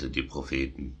kannte die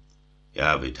Propheten.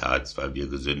 Jahwe tat's, weil wir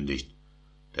gesündigt,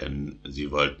 denn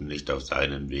sie wollten nicht auf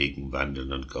seinen Wegen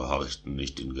wandeln und gehorchten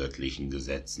nicht den göttlichen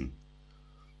Gesetzen.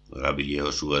 Rabbi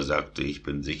Jehoschua sagte, ich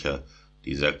bin sicher,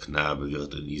 dieser Knabe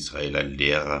wird in Israel ein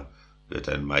Lehrer, wird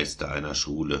ein Meister einer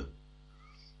Schule.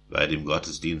 Bei dem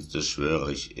Gottesdienste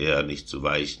schwöre ich, eher nicht zu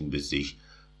weichen, bis ich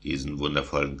diesen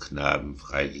wundervollen Knaben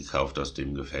freigekauft aus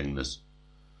dem Gefängnis.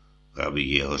 Rabbi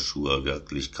Jehoschua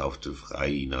wirklich kaufte frei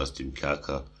ihn aus dem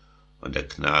Kerker, und der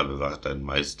Knabe ward ein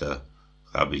Meister,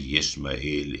 Rabbi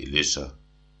Jeschmael Elisha.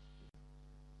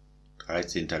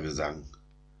 13. Gesang.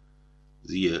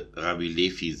 Siehe, Rabbi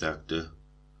Levi sagte,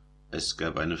 es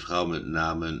gab eine Frau mit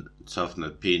Namen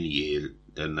Zophnath Peniel,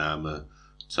 der Name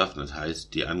Zophnath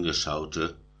heißt die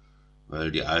Angeschaute,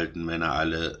 weil die alten Männer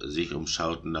alle sich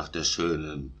umschauten nach der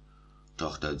schönen,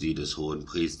 Tochter sie des hohen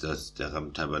Priesters, der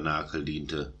am Tabernakel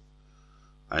diente.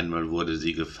 Einmal wurde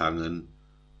sie gefangen,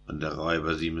 und der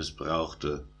Räuber sie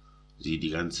missbrauchte, sie die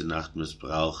ganze Nacht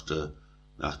missbrauchte,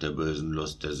 nach der bösen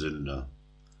Lust der Sünder.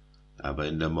 Aber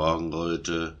in der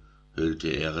Morgenröte hüllte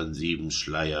er in 7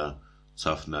 Schleier,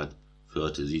 Zophnath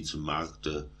führte sie zum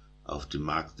Markte, auf dem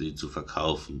Markt sie zu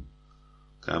verkaufen.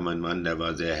 Kam ein Mann, der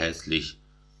war sehr hässlich,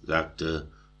 sagte,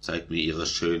 zeig mir ihre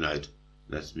Schönheit,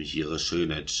 lass mich ihre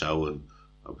Schönheit schauen,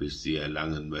 ob ich sie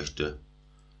erlangen möchte.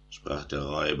 Sprach der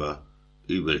Räuber,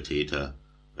 Übeltäter,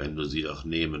 wenn du sie doch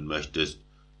nehmen möchtest,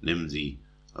 nimm sie,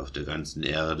 auf der ganzen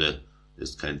Erde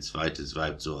ist kein zweites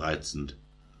Weib so reizend.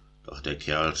 Doch der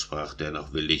Kerl sprach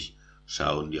dennoch willig,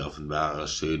 schauen die offenbare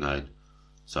Schönheit.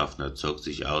 Zophnath zog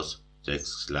sich aus,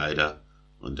 6 Kleider,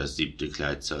 und das 7.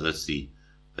 Kleid zerriss sie,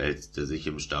 wälzte sich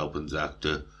im Staub und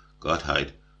sagte,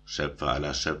 Gottheit, Schöpfer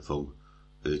aller Schöpfung,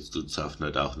 willst du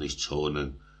Zophnath auch nicht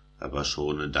schonen, aber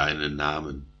schone deinen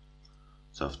Namen.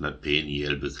 Zophnath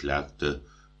Peniel beklagte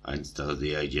einst der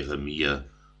Seher Jeremia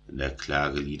in der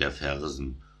Klagelieder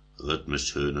Versen, rhythmisch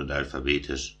schön und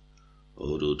alphabetisch.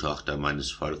 O du Tochter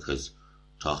meines Volkes,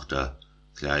 Tochter,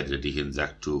 kleide dich in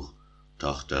Sacktuch,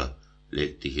 Tochter,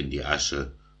 leg dich in die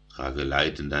Asche, trage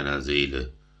Leid in deiner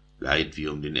Seele, Leid wie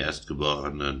um den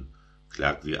Erstgeborenen,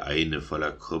 klag wie eine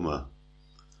voller Kummer.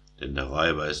 Denn der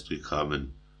Räuber ist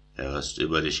gekommen, er ist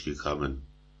über dich gekommen.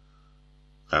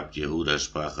 Rab Jehuda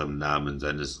sprach im Namen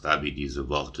seines Rabbi diese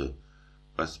Worte.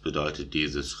 Was bedeutet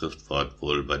dieses Schriftwort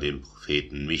wohl bei dem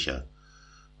Propheten Micha?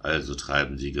 Also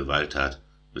treiben sie Gewalttat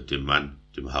mit dem Mann,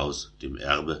 dem Haus, dem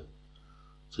Erbe?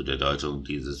 Zu der Deutung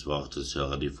dieses Wortes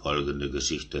höre die folgende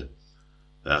Geschichte.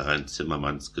 War ein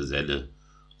Zimmermannsgeselle,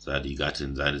 sah die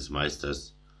Gattin seines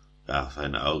Meisters, warf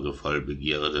ein Auge voll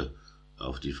Begierde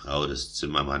auf die Frau des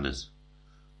Zimmermannes.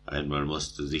 Einmal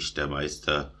musste sich der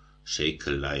Meister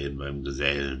Schekel leihen beim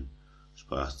Gesellen,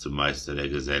 sprach zum Meister der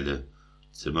Geselle,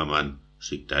 Zimmermann,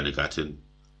 schick deine Gattin,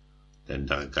 denn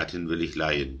der Gattin will ich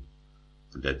leihen.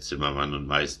 Und der Zimmermann und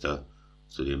Meister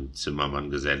zu dem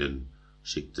Zimmermann-Gesellen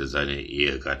schickte seine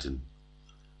Ehegattin.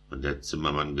 Und der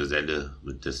Zimmermann-Geselle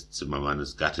mit des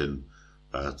Zimmermannes Gattin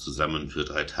war zusammen für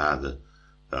 3 Tage,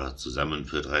 war zusammen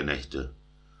für 3 Nächte.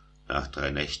 Nach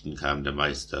 3 Nächten kam der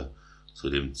Meister zu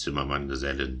dem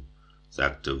Zimmermann-Gesellen,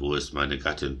 sagte, wo ist meine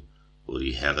Gattin, wo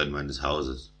die Herrin meines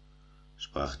Hauses?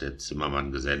 Sprach der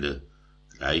Zimmermann-Geselle,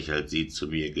 gleich als sie zu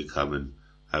mir gekommen,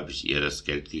 hab ich ihr das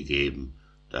Geld gegeben,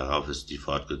 darauf ist sie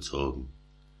fortgezogen.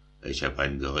 Ich hab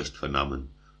ein Gerücht vernommen,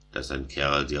 dass ein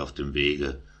Kerl sie auf dem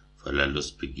Wege voller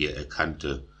Lustbegier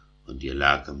erkannte, und ihr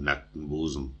lag am nackten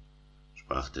Busen.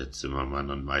 Sprach der Zimmermann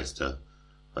und Meister,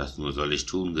 was nur soll ich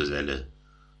tun, Geselle?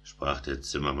 Sprach der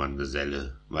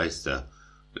Zimmermann-Geselle, Meister,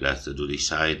 lasse du dich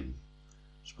scheiden.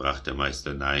 Sprach der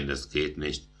Meister, nein, das geht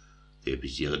nicht. Geb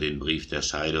ich ihr den Brief der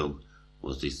Scheidung,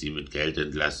 muß ich sie mit Geld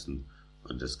entlassen,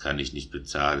 und das kann ich nicht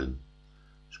bezahlen.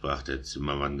 Sprach der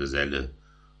Zimmermann-Geselle,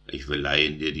 ich will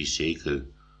leihen dir die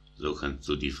Schekel, so kannst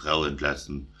du die Frau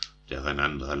entlassen, der ein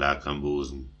anderer lag am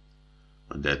Busen.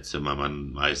 Und der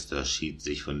Zimmermann-Meister schied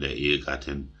sich von der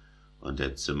Ehegattin, und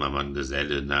der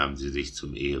Zimmermann-Geselle nahm sie sich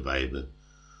zum Eheweibe.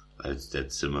 Als der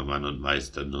Zimmermann und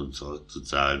Meister nun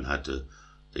zurückzuzahlen hatte,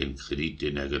 den Kredit,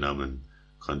 den er genommen,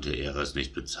 konnte er es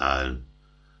nicht bezahlen.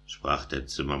 Sprach der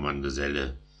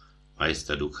Zimmermann-Geselle,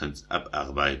 Meister, du kannst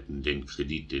abarbeiten den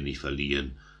Kredit, den ich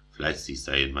verliehen, fleißig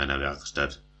sei in meiner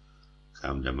Werkstatt.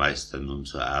 Kam der Meister nun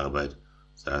zur Arbeit,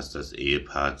 saß das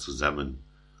Ehepaar zusammen,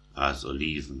 aß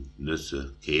Oliven,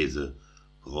 Nüsse, Käse,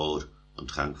 Brot und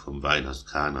trank vom Wein aus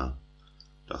Kana.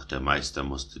 Doch der Meister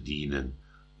musste dienen,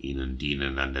 ihnen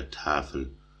dienen an der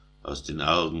Tafel. Aus den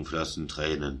Augen flossen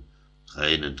Tränen,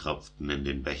 Tränen tropften in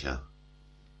den Becher.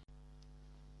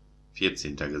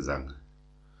 14. Gesang.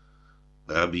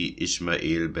 Rabbi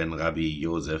Ishmael ben Rabbi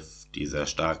Josef, dieser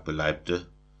Starkbeleibte,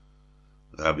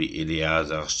 Rabbi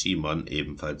Eleazar Shimon,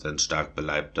 ebenfalls ein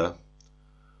Starkbeleibter,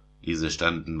 diese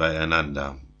standen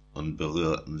beieinander und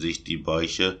berührten sich die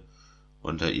Bäuche,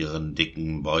 unter ihren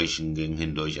dicken Bäuchen ging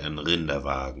hindurch ein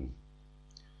Rinderwagen.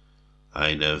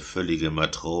 Eine füllige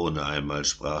Matrone einmal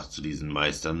sprach zu diesen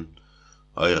Meistern,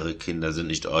 eure Kinder sind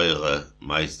nicht eure,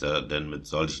 Meister, denn mit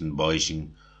solchen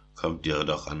Bäuchen kommt ihr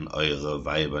doch an eure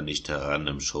Weiber nicht heran,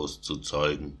 im Schoß zu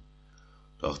zeugen.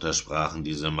 Doch da sprachen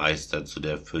diese Meister zu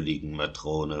der fülligen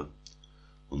Matrone,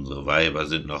 unsere Weiber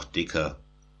sind noch dicker,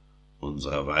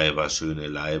 unserer Weiber schöne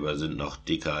Leiber sind noch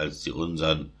dicker als die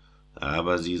unsern,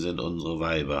 aber sie sind unsere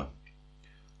Weiber.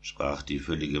 Sprach die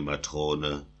füllige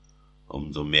Matrone,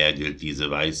 umso mehr gilt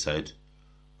diese Weisheit,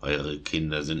 eure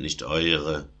Kinder sind nicht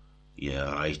eure, ihr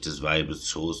erreicht des Weibes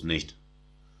Schoß nicht.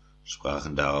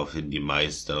 Sprachen daraufhin die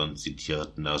Meister und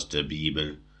zitierten aus der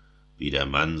Bibel, wie der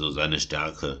Mann, so seine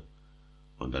Stärke.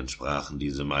 Und dann sprachen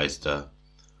diese Meister,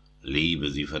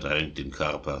 Liebe, sie verdrängt den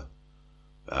Körper.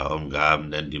 Warum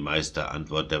gaben denn die Meister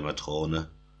Antwort der Matrone?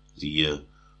 Siehe,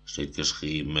 steht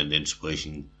geschrieben in den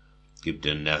Sprüchen, gib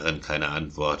den Närren keine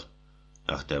Antwort,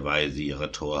 nach der Weise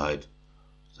ihrer Torheit,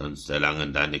 sonst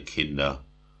erlangen deine Kinder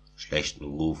schlechten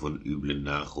Ruf und üblen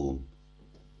Nachruhm.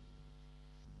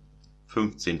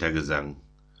 15. Gesang.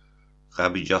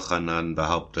 Rabbi Jochanan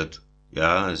behauptet,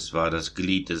 ja, es war das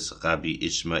Glied des Rabbi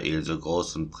Ishmael so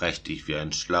groß und prächtig wie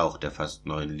ein Schlauch, der fast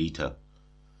 9 Liter.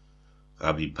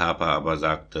 Rabbi Papa aber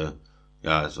sagte,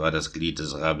 ja, es war das Glied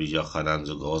des Rabbi Jochanan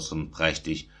so groß und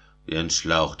prächtig wie ein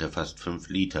Schlauch, der fast 5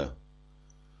 Liter.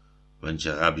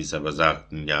 Manche Rabbis aber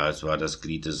sagten, ja, es war das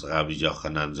Glied des Rabbi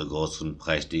Jochanan so groß und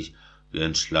prächtig wie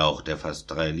ein Schlauch, der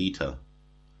fast 3 Liter.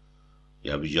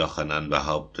 Rabbi Jochanan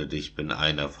behauptet, ich bin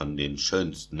einer von den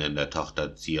Schönsten in der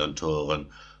Tochter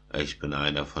Zion-Toren, ich bin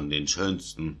einer von den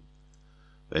Schönsten.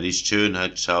 Wer die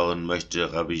Schönheit schauen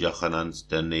möchte, Rabbi Jochanans,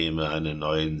 der nehme einen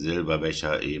neuen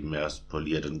Silberbecher, eben erst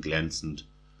poliert und glänzend,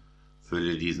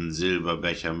 fülle diesen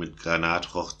Silberbecher mit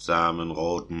Granatfruchtsamen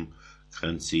roten,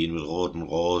 kränze ihn mit roten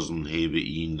Rosen, hebe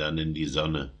ihn dann in die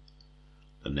Sonne.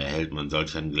 Dann erhält man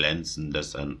solch ein Glänzen,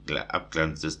 das ein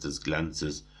Abglanz ist des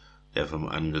Glanzes, der vom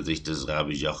Angesicht des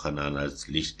Rabbi Jochanan als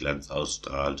Lichtglanz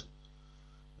ausstrahlt.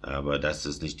 Aber das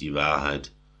ist nicht die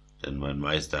Wahrheit, denn mein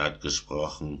Meister hat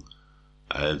gesprochen,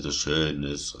 also schön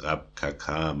ist Rab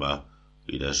Kakama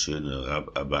wie der schöne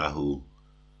Rab Abahu.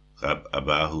 Rab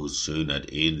Abahus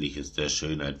Schönheit ähnlich ist der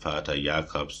Schönheit Vater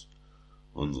Jakobs,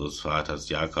 unseres Vaters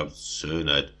Jakobs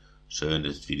Schönheit, schön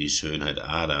ist wie die Schönheit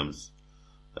Adams.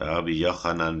 Rabbi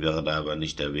Jochanan wird aber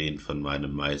nicht erwähnt von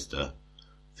meinem Meister.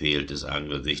 Fehlt des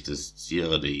Angesichtes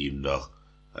Zierde ihm doch,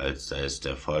 als sei es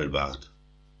der Vollbart.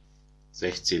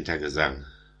 16. Gesang.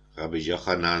 Rabbi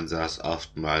Jochanan saß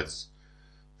oftmals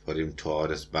vor dem Tor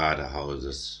des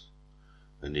Badehauses.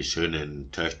 Wenn die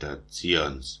schönen Töchter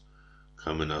Zions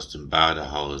kommen aus dem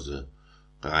Badehause,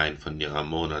 rein von ihrer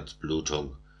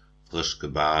Monatsblutung, frisch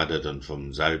gebadet und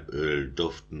vom Salböl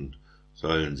duftend,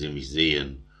 sollen sie mich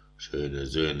sehen, schöne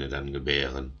Söhne dann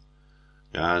gebären.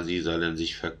 Ja, sie sollen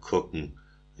sich vergucken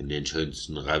in den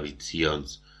schönsten Rabbi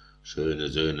Zions, schöne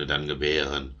Söhne dann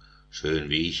gebären, schön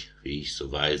wie ich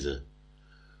so weise.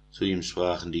 Zu ihm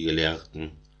sprachen die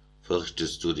Gelehrten,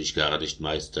 fürchtest du dich gar nicht,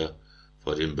 Meister,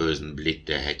 vor dem bösen Blick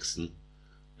der Hexen?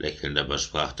 Lächelnd aber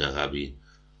sprach der Rabbi,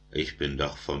 ich bin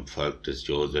doch vom Volk des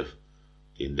Joseph,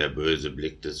 den der böse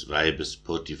Blick des Weibes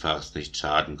Potiphars nicht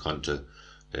schaden konnte,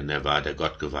 denn er war der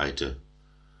Gottgeweihte.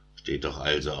 Steht doch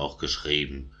also auch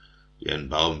geschrieben, wie ein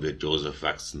Baum wird Joseph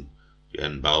wachsen, wie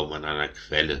ein Baum an einer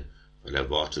Quelle, weil er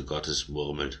Worte Gottes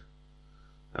murmelt.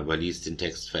 Aber lies den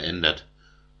Text verändert,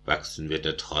 wachsen wird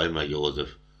der Träumer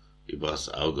Joseph, übers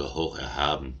Auge hoch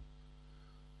erhaben.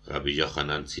 Rabbi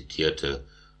Jochanan zitierte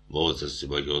Moses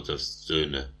über Josefs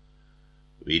Söhne.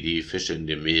 Wie die Fische in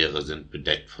dem Meere sind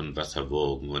bedeckt von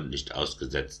Wasserwogen und nicht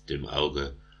ausgesetzt dem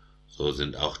Auge, so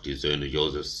sind auch die Söhne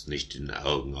Josefs nicht den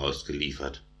Augen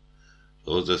ausgeliefert.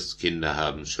 Josefs Kinder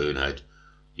haben Schönheit,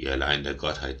 die allein der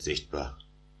Gottheit sichtbar.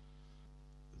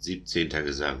 17.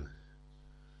 Gesang.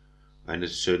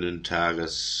 Eines schönen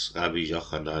Tages Rabbi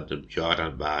Jochanan im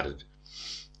Jordan badet,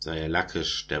 sah er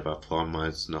Lakisch, der war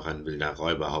vormals noch ein wilder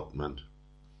Räuberhauptmann.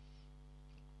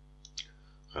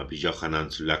 Rabbi Jochanan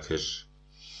zu Lakisch,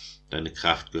 deine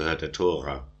Kraft gehört der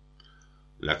Tora.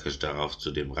 Lakisch darauf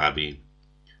zu dem Rabbi,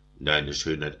 deine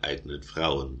Schönheit eignet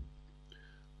Frauen.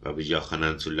 Rabbi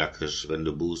Jochanan zu Lakisch, wenn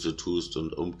du Buße tust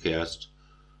und umkehrst,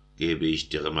 gebe ich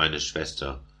dir meine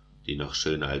Schwester, die noch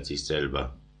schöner als ich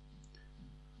selber.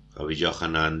 Rabbi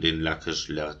Jochanan den Lakisch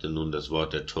lehrte nun das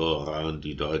Wort der Tora und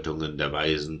die Deutungen der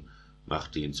Weisen,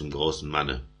 machte ihn zum großen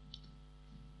Manne.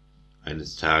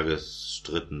 Eines Tages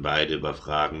stritten beide über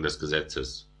Fragen des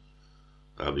Gesetzes.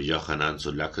 Rabbi Jochanan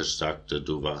zu Lakisch sagte,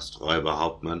 du warst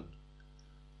Räuberhauptmann,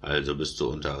 also bist du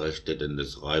unterrichtet in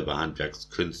des Räuberhandwerks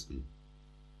Künsten.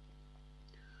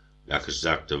 Lakisch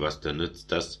sagte, was denn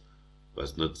nützt das?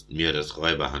 Was nützt mir das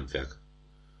Räuberhandwerk?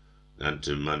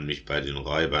 Nannte man mich bei den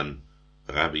Räubern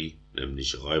Rabbi,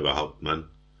 nämlich Räuberhauptmann,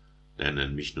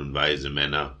 nennen mich nun weise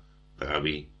Männer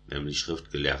Rabbi, nämlich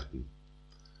Schriftgelehrten.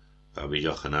 Rabbi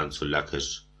Jochanan zu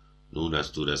Lakisch, nun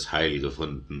hast du das Heil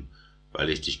gefunden, weil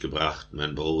ich dich gebracht,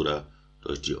 mein Bruder,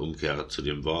 durch die Umkehr zu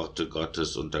dem Worte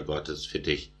Gottes unter Gottes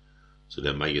Fittich, zu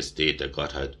der Majestät der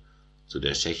Gottheit, zu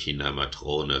der Schechina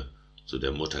Matrone, zu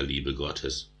der Mutterliebe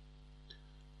Gottes.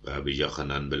 Rabbi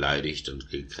Jochanan beleidigt und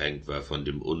gekränkt war von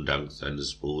dem Undank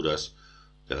seines Bruders,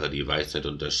 der die Weisheit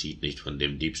unterschied nicht von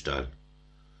dem Diebstahl.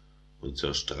 Und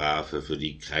zur Strafe für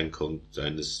die Kränkung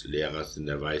seines Lehrers in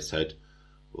der Weisheit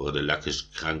wurde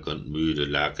Lakisch krank und müde,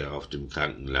 lag er auf dem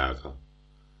Krankenlager.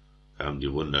 Kam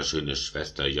die wunderschöne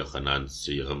Schwester Jochanans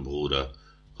zu ihrem Bruder,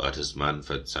 Gottes Mann,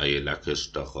 verzeihe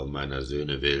Lakisch doch um meiner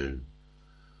Söhne willen.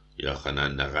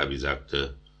 Jochanan der Rabbi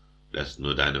sagte, lass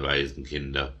nur deine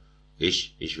Waisenkinder,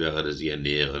 ich werde sie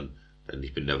ernähren, denn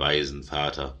ich bin der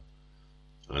Waisenvater.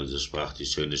 Also sprach die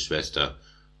schöne Schwester,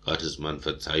 Gottes Mann,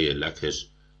 verzeihe Lakisch,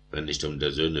 wenn nicht um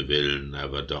der Söhne willen,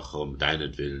 aber doch um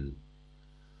deinetwillen.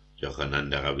 Jochanan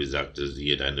der Rabbi sagte,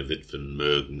 siehe, deine Witwen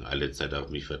mögen alle Zeit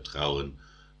auf mich vertrauen,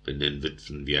 bin den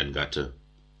Witwen wie ein Gatte.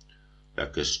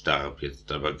 Lakisch starb,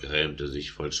 jetzt aber grämte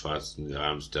sich voll schwarzen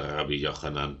Grams der Rabbi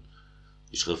Jochanan.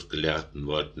 Die Schriftgelehrten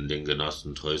wollten den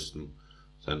Genossen trösten,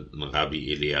 sandten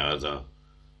Rabbi Eleazar,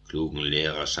 klugen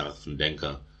Lehrer, scharfen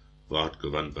Denker,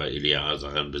 wortgewandt war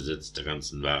Eleazar im Besitz der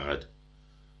ganzen Wahrheit.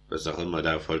 Was auch immer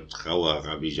da voll Trauer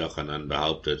Rabbi Jochanan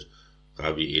behauptet,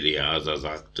 Rabbi Eleazar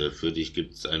sagte, für dich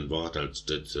gibt's ein Wort als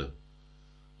Stütze.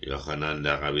 Jochanan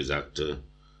der Rabbi sagte,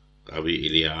 Rabbi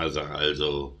Eleazar,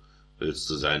 also willst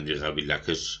du sein wie Rabbi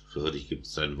Lakisch, für dich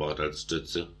gibt's ein Wort als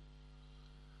Stütze?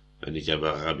 Wenn ich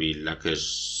aber Rabbi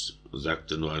Lakisch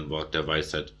sagte nur ein Wort der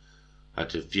Weisheit,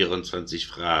 hatte 24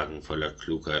 Fragen voller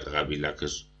Klugheit Rabbi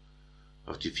Lakisch.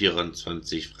 Auf die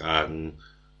 24 Fragen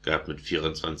gab mit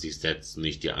 24 Sätzen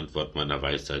nicht die Antwort meiner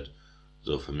Weisheit,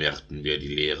 so vermehrten wir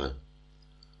die Lehre.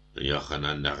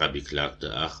 Jochanan der Rabbi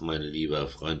klagte, ach, mein lieber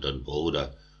Freund und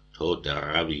Bruder, tot der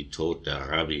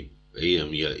Rabbi, wehe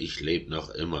mir, ich leb noch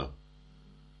immer.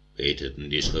 Beteten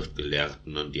die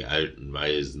Schriftgelehrten und die alten,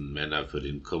 weisen Männer für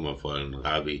den kummervollen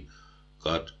Rabbi,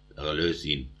 Gott, erlös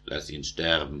ihn, lass ihn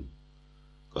sterben.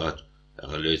 Gott,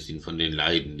 erlös ihn von den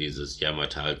Leiden dieses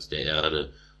Jammertals der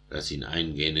Erde, lass ihn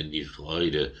eingehen in die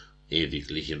Freude,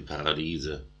 ewiglich im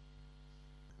Paradiese.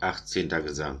 18.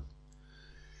 Gesang.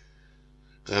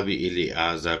 Rabbi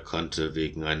Eleazar konnte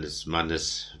wegen eines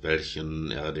Mannes,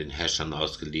 welchen er den Häschern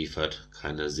ausgeliefert,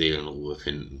 keine Seelenruhe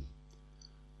finden.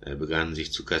 Er begann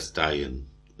sich zu kasteien,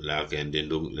 lag er in den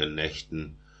dunklen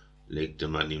Nächten, legte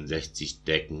man ihm 60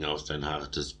 Decken auf sein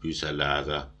hartes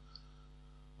Büßerlager.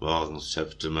 Morgens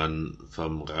schöpfte man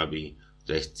vom Rabbi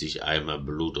 60 Eimer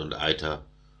Blut und Eiter,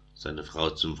 seine Frau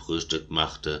zum Frühstück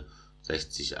machte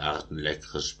 60 Arten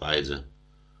leckere Speise.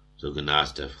 so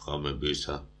genas der fromme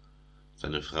Büßer.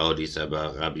 Seine Frau ließ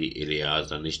aber Rabbi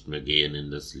Eleazar nicht mehr gehen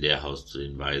in das Lehrhaus zu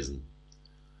den Weisen.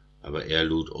 Aber er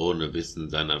lud ohne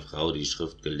Wissen seiner Frau die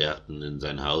Schriftgelehrten in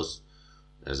sein Haus.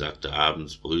 Er sagte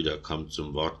abends: Brüder, kommt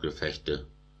zum Wortgefechte.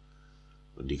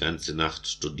 Und die ganze Nacht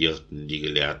studierten die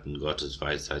Gelehrten Gottes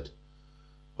Weisheit.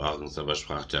 Morgens aber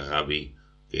sprach der Rabbi: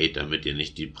 Geht, damit ihr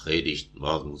nicht die Predigt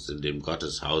morgens in dem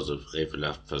Gotteshause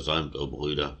frevelhaft versäumt, o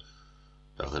Brüder.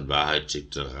 Doch in Wahrheit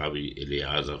schickte Rabbi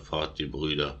Eleazar fort die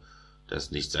Brüder,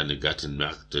 dass nicht seine Gattin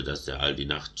merkte, dass er all die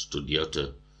Nacht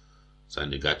studierte.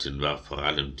 Seine Gattin war vor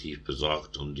allem tief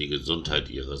besorgt um die Gesundheit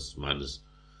ihres Mannes.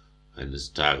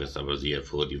 Eines Tages aber sie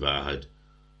erfuhr die Wahrheit,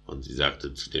 und sie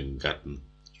sagte zu dem Gatten,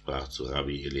 sprach zu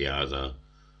Rabbi Eleazar: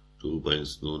 Du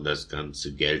bringst nun das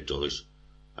ganze Geld durch,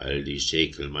 all die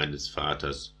Schekel meines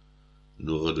Vaters,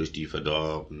 nur durch die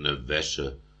verdorbene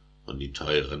Wäsche und die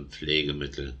teuren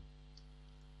Pflegemittel.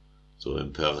 So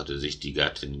empörte sich die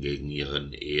Gattin gegen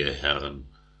ihren Eheherrn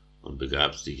und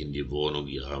begab sich in die Wohnung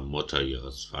ihrer Mutter,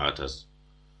 ihres Vaters.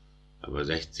 Aber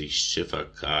 60 Schiffer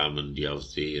kamen, die auf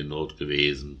See in Not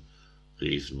gewesen,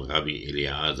 riefen Rabbi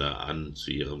Eleazar an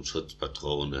zu ihrem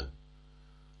Schutzpatrone.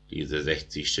 Diese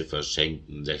 60 Schiffer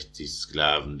schenkten 60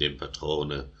 Sklaven dem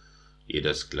Patrone.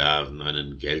 Jeder Sklaven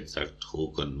einen Geldsack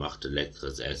trug und machte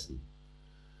leckeres Essen.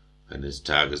 Eines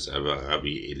Tages aber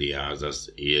Rabbi Eleazars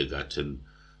Ehegattin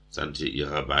sandte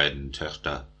ihrer beiden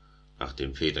Töchter, nach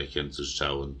dem Väterchen zu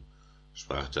schauen.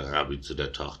 Sprach der Rabbi zu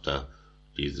der Tochter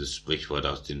dieses Sprichwort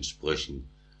aus den Sprüchen: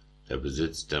 Der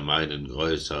Besitz der meinen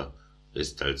größer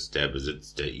ist als der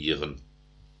Besitz der ihren.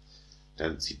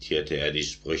 Dann zitierte er die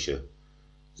Sprüche: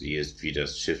 Sie ist wie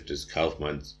das Schiff des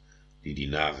Kaufmanns, die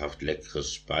nahrhaft leckere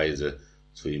Speise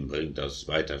zu ihm bringt aus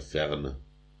weiter Ferne.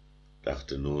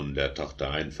 Dachte nun der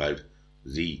Tochter Einfalt,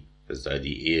 sie, es sei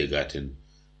die Ehegattin,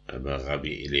 aber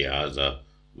Rabbi Eleazar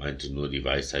meinte nur die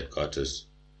Weisheit Gottes.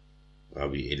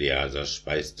 Rabbi Eleazar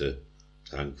speiste,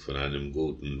 trank von einem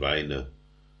guten Weine,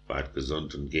 ward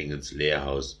gesund und ging ins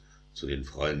Lehrhaus zu den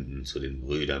Freunden, zu den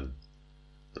Brüdern.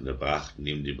 Und da brachten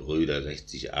ihm die Brüder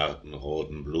 60 Arten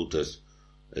roten Blutes.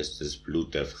 Ist es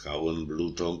Blut der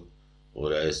Frauenblutung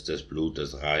oder ist es Blut,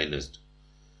 das rein ist?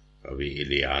 Rabbi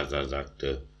Eleazar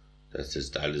sagte: Das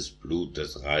ist alles Blut,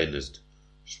 das rein ist.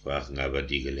 Sprachen aber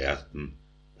die Gelehrten: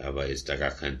 Aber ist da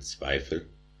gar kein Zweifel?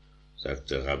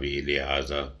 Sagte Rabbi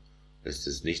Eleazar: Ist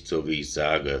es nicht so, wie ich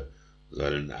sage,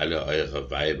 sollen alle eure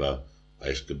Weiber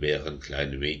euch gebären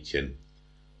kleine Mädchen.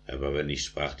 Aber wenn ich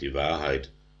sprach die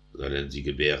Wahrheit, sollen sie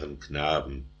gebären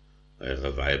Knaben.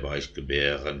 Eure Weiber euch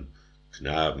gebären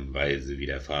Knaben, weise wie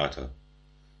der Vater.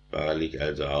 Wahrlich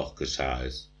also auch geschah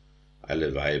es.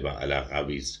 Alle Weiber aller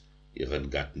Rabbis ihren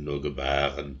Gatten nur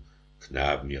gebaren,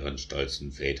 Knaben ihren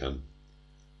stolzen Vätern.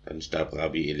 Dann starb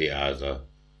Rabbi Eleazar,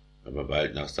 aber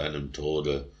bald nach seinem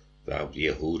Tode warb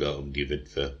Jehuda um die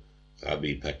Witwe,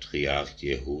 Rabbi Patriarch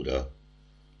Jehuda.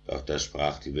 Doch da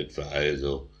sprach die Witwe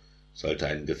also: Sollte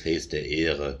ein Gefäß der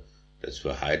Ehre, das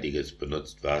für Heiliges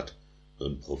benutzt ward,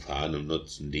 nun profanem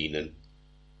Nutzen dienen?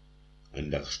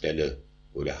 An der Stelle,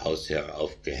 wo der Hausherr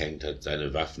aufgehängt hat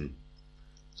seine Waffen,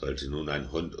 sollte nun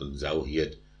ein Hund und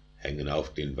Sauhirt hängen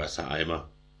auf den Wassereimer?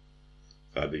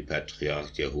 Rabbi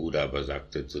Patriarch Jehuda aber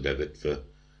sagte zu der Witwe: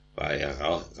 War er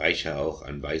reicher auch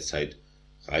an Weisheit,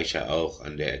 reicher auch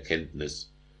an der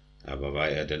Erkenntnis, aber war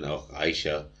er denn auch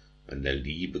reicher an der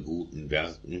Liebe guten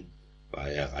Werken? War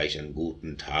er reich an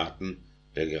guten Taten,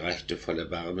 der Gerechte voll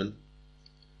Erbarmen?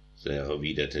 So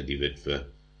erwiderte die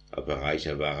Witwe: Ob er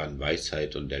reicher war an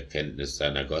Weisheit und Erkenntnis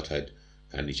seiner Gottheit,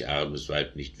 kann ich armes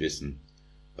Weib nicht wissen.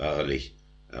 Wahrlich,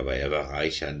 aber er war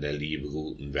reicher an der Liebe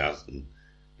guten Werken,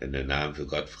 denn er nahm für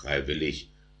Gott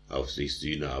freiwillig auf sich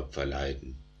Sühneopfer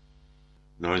leiden.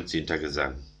 19.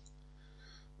 Gesang.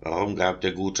 Warum gab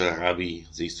der gute Rabbi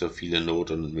sich so viele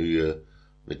Not und Mühe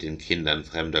mit den Kindern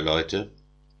fremder Leute?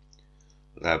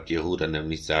 Rabbi Jehuda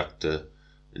nämlich sagte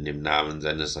in dem Namen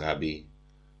seines Rabbi,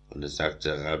 und es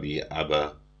sagte Rabbi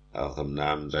Abba auch im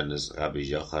Namen seines Rabbi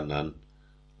Jochanan,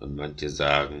 und manche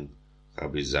sagen,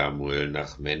 Rabbi Samuel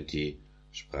Nachmenti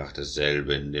sprach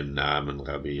dasselbe in dem Namen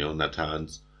Rabbi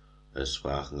Jonathans. Es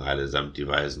sprachen allesamt die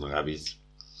weisen Rabbis.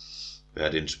 Wer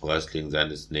den Sprössling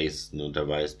seines Nächsten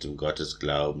unterweist im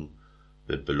Gottesglauben,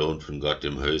 wird belohnt von Gott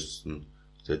dem Höchsten,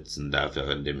 sitzen darf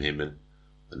er in dem Himmel,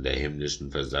 an der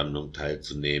himmlischen Versammlung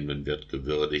teilzunehmen, wird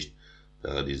gewürdigt,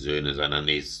 wer er die Söhne seiner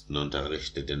Nächsten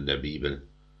unterrichtet in der Bibel.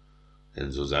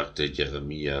 Denn so sagte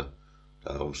Jeremia: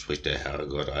 Darum spricht der Herr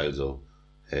Gott also: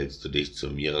 Hältst du dich zu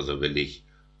mir, so will ich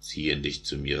ziehen dich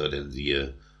zu mir, denn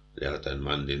siehe, lehrt ein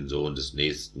Mann den Sohn des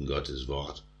Nächsten Gottes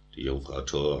Wort, die Jungfrau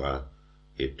Tora,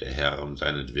 hebt der Herr um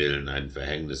seinetwillen ein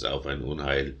Verhängnis auf, ein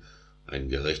Unheil, ein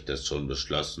Gericht, das schon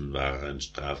beschlossen war, ein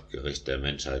Strafgericht der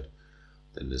Menschheit.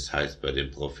 Denn es heißt bei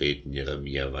dem Propheten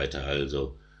Jeremia weiter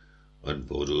also, und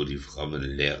wo du die Frommen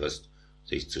lehrest,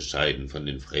 sich zu scheiden von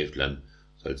den Frevlern,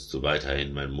 sollst du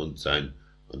weiterhin mein Mund sein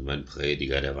und mein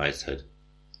Prediger der Weisheit.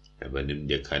 Aber nimm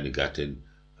dir keine Gattin,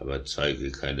 aber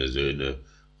zeuge keine Söhne,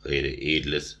 rede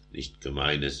Edles, nicht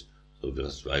Gemeines, so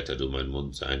wirst weiter du mein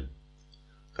Mund sein.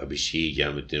 Rabbi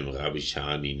Schia mit dem Rabbi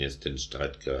Chanin ist in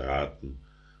Streit geraten,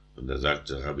 und da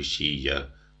sagte Rabbi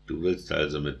Schia, du willst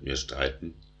also mit mir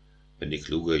streiten? Wenn die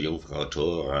kluge Jungfrau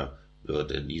Tora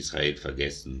würde in Israel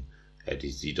vergessen, hätte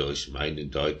ich sie durch meine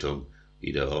Deutung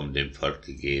wiederum dem Volk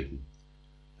gegeben.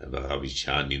 Aber Rabbi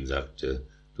Chanin sagte,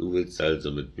 du willst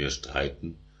also mit mir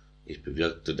streiten? Ich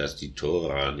bewirkte, dass die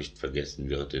Tora nicht vergessen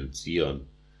wird in Zion.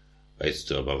 Weißt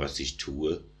du aber, was ich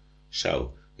tue?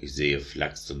 Schau, ich sehe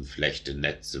Flachs und flechte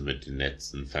Netze, mit den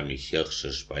Netzen fange ich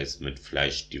Hirsche, speis mit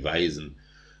Fleisch die Weisen.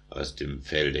 Aus dem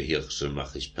Fell der Hirsche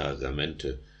mache ich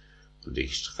Pergamente, und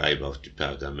ich schreibe auf die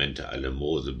Pergamente alle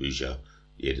Mosebücher,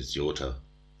 jedes Jota.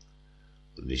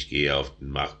 Und ich gehe auf den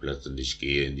Marktplatz und ich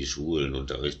gehe in die Schulen,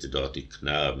 unterrichte dort die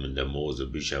Knaben in der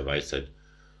Mosebücher Weisheit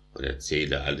und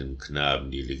erzähle allen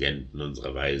Knaben die Legenden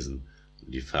unserer Weisen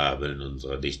und die Fabeln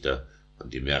unserer Dichter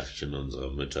und die Märchen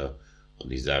unserer Mütter.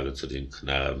 Und ich sage zu den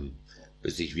Knaben,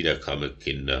 bis ich wiederkomme,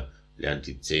 Kinder, lernt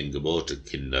die 10 Gebote,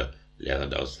 Kinder,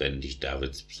 lernt auswendig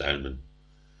Davids Psalmen.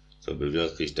 So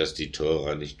bewirke ich, dass die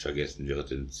Tora nicht vergessen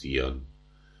wird in Zion.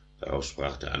 Darauf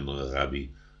sprach der andere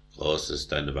Rabbi, groß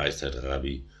ist deine Weisheit,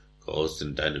 Rabbi, groß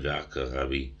sind deine Werke,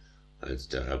 Rabbi. Als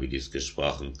der Rabbi dies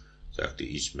gesprochen, sagte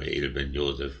Ishmael ben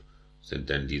Josef, sind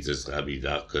denn dieses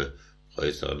Rabbi-Werke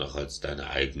größer noch als deine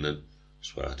eigenen?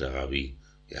 Sprach der Rabbi,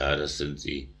 ja, das sind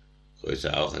sie.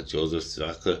 Größer auch als Josefs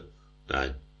Werke?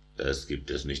 Nein, das gibt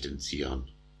es nicht in Zion.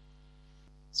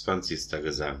 20.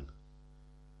 Gesang.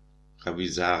 Rabbi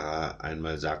Sarah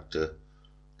einmal sagte,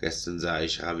 gestern sah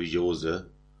ich Rabbi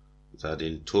Jose, sah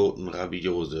den toten Rabbi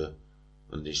Jose,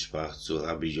 und ich sprach zu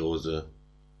Rabbi Jose,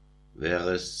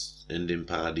 wäre es in dem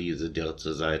Paradiese dir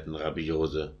zu Seiten, Rabbi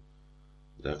Jose?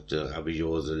 Sagte Rabbi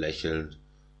Jose lächelnd,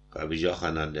 Rabbi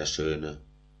Jochanan der Schöne.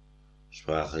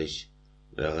 Sprach ich,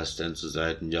 wäre es denn zu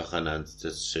Seiten Jochanans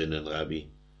des schönen Rabbi?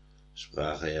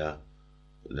 Sprach er,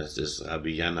 das ist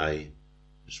Rabbi Janai.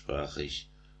 Sprach ich,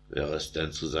 wäre es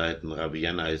denn zu Seiten Rabbi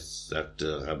Janais?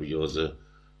 Sagte Rabbi Jose,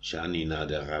 Chanina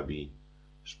der Rabbi.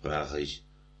 Sprach ich,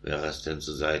 wäre es denn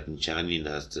zu Seiten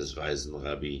Chaninas des weisen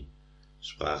Rabbi?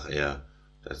 Sprach er,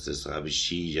 das ist Rabbi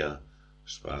Schia.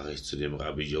 Sprach ich zu dem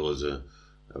Rabbi Jose,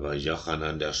 aber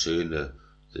Jochanan der Schöne,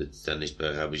 sitzt er nicht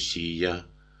bei Rabbi Schia?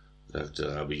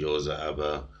 Sagte Rabbi Jose,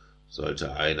 aber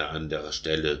sollte einer an der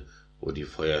Stelle, wo die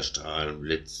Feuerstrahlen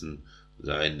blitzen,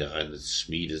 sein, der eines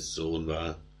Schmiedes Sohn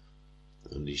war?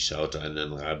 Und ich schaute an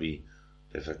den Rabbi,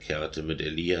 der verkehrte mit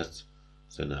Elias,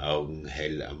 seine Augen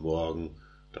hell am Morgen,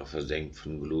 doch versenkt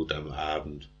von Glut am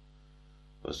Abend.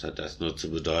 Was hat das nur zu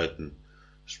bedeuten?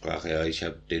 Sprach er, ich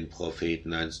habe den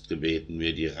Propheten einst gebeten,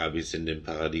 mir die Rabbis in dem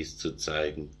Paradies zu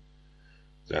zeigen.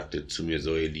 Sagte zu mir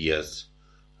so Elias,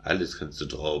 alles kannst du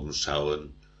droben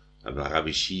schauen, aber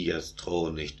Rabbi Schias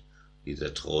Thron nicht,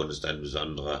 dieser Thron ist ein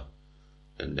besonderer.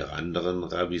 Denn der anderen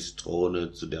Rabbis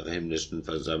Throne zu der himmlischen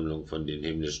Versammlung von den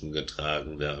Himmlischen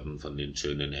getragen werden, von den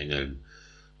schönen Engeln.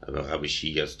 Aber Rabbi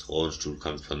Schias Thronstuhl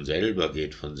kommt von selber,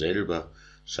 geht von selber.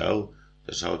 Schau,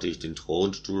 da schaute ich den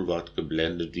Thronstuhl, ward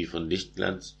geblendet wie von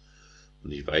Lichtglanz,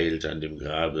 und ich weilte an dem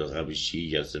Grabe Rabbi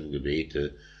Schias im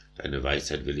Gebete, deine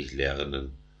Weisheit will ich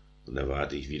lernen, und da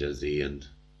ward ich wieder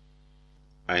sehend.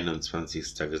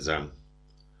 21. Gesang.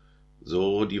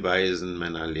 So die weisen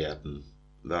Männer lehrten.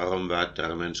 Warum ward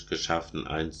der Mensch geschaffen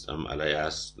einst am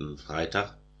allerersten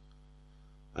Freitag?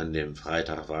 An dem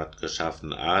Freitag ward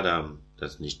geschaffen Adam,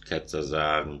 das nicht Ketzer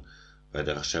sagen, bei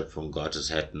der Schöpfung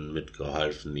Gottes hätten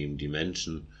mitgeholfen ihm die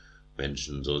Menschen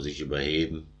so sich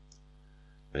überheben.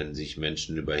 Wenn sich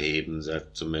Menschen überheben,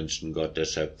 sagt zum Menschen Gott der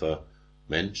Schöpfer,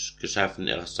 Mensch, geschaffen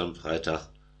erst am Freitag,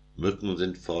 Mücken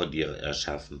sind vor dir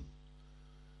erschaffen.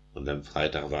 Und am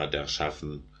Freitag ward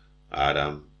erschaffen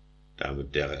Adam,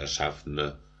 damit der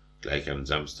Erschaffene gleich am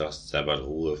Samstag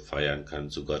Sabbatruhe feiern kann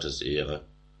zu Gottes Ehre.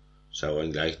 Schau,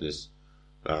 ein Gleichnis,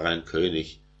 war ein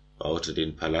König, baute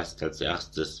den Palast als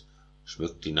erstes,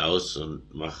 schmückt ihn aus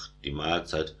und macht die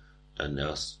Mahlzeit, dann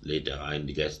erst lädt er ein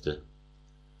die Gäste.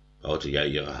 Baute ja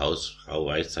ihre Hausfrau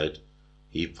Weisheit,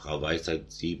 hieb Frau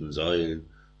Weisheit 7 Säulen,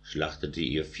 schlachtete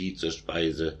ihr Vieh zur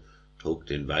Speise, trug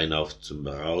den Wein auf zum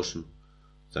Berauschen,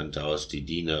 sandte aus die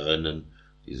Dienerinnen,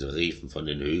 diese riefen von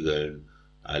den Hügeln,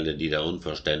 alle, die da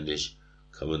unverständig,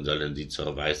 kommen sollen sie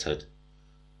zur Weisheit.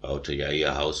 baute ja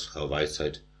ihr Haus, Frau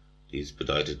Weisheit. Dies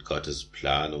bedeutet Gottes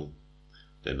Planung,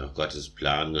 denn nach Gottes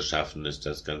Plan geschaffen ist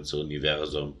das ganze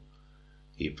Universum.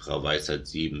 Gib Frau Weisheit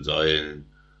 7 Säulen,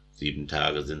 7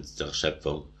 Tage sind's der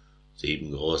Schöpfung,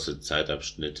 7 große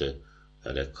Zeitabschnitte,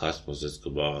 ja der Kosmos ist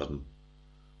geworden.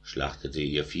 Schlachtete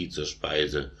ihr Vieh zur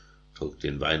Speise, trug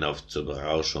den Wein auf zur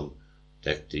Berauschung,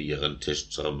 deckte ihren Tisch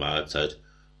zur Mahlzeit,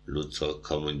 lud zur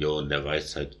Kommunion der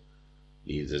Weisheit.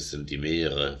 Dieses sind die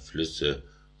Meere, Flüsse,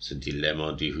 sind die Lämmer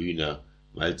und die Hühner,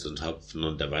 Malz und Hopfen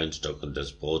und der Weinstock und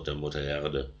das Brot der Mutter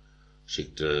Erde.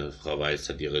 Schickte Frau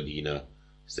Weisheit ihre Diener,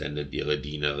 sendet ihre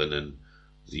Dienerinnen.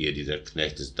 Siehe, dieser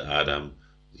Knecht ist Adam,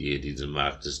 siehe, diese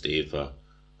Magd ist Eva.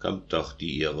 Kommt doch,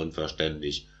 die ihr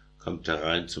unverständig, kommt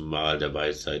herein zum Mahl der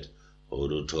Weisheit. O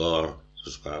du Tor, so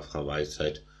sprach Frau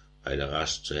Weisheit, eile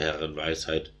rasch zur Herrin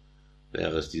Weisheit.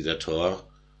 Wer ist dieser Tor?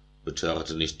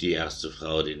 Betörte nicht die erste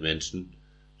Frau den Menschen?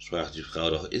 Sprach die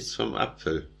Frau, doch iss vom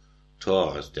Apfel.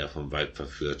 Tor ist der vom Weib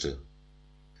verführte.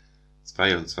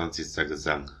 22.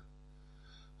 Gesang.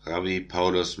 Rabbi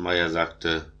Paulus Meyer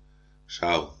sagte,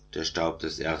 schau, der Staub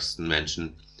des ersten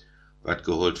Menschen ward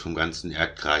geholt vom ganzen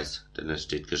Erdkreis, denn es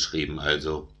steht geschrieben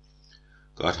also,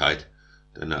 Gottheit,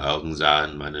 deine Augen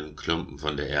sahen meinen Klumpen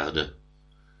von der Erde.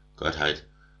 Gottheit,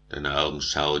 deine Augen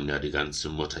schauen ja die ganze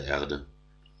Mutter Erde.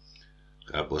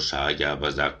 Raboschaja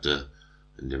aber sagte,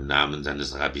 in dem Namen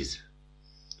seines Rabbis,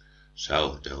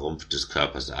 schau, der Rumpf des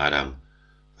Körpers Adam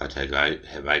ward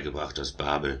herbeigebracht aus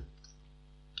Babel.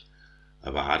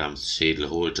 Aber Adams Schädel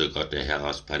holte Gott der Herr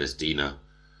aus Palästina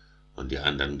und die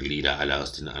anderen Glieder alle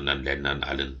aus den anderen Ländern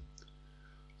allen.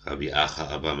 Rabbi Acha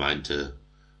aber meinte,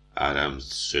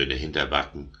 Adams schöne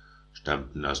Hinterbacken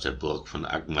stammten aus der Burg von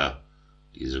Agma,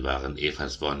 diese waren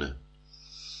Evas Wonne.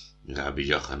 Rabbi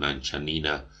Jochanan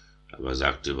Chanina aber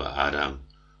sagte über Adam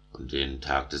und den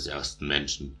Tag des ersten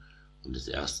Menschen und des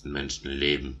ersten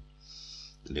Menschenleben.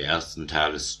 In der ersten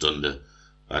Tagesstunde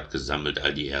ward gesammelt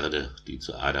all die Erde, die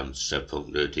zu Adams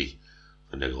Schöpfung nötig,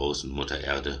 von der großen Mutter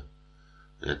Erde.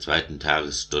 In der zweiten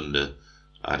Tagesstunde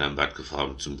Adam ward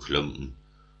geformt zum Klumpen.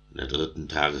 In der dritten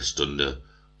Tagesstunde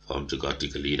formte Gott die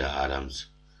Glieder Adams.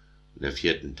 In der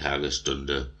vierten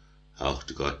Tagesstunde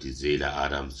hauchte Gott die Seele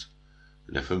Adams.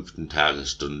 In der fünften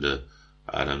Tagesstunde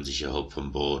Adam sich erhob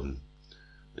vom Boden.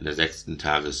 In der sechsten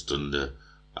Tagesstunde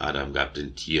Adam gab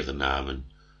den Tieren Namen.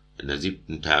 In der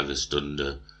siebten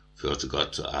Tagesstunde führte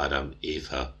Gott zu Adam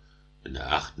Eva. In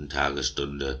der achten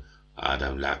Tagesstunde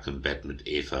Adam lag im Bett mit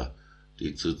Eva,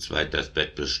 die zu zweit das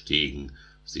Bett bestiegen,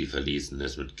 sie verließen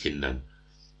es mit Kindern.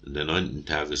 In der neunten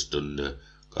Tagesstunde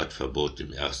Gott verbot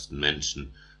dem ersten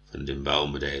Menschen von dem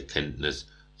Baume der Erkenntnis,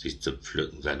 sich zu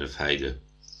pflücken seine Feige.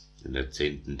 In der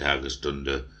 10.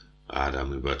 Tagesstunde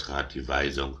Adam übertrat die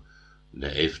Weisung. In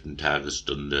der 11.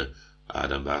 Tagesstunde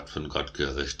Adam ward von Gott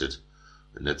gerichtet.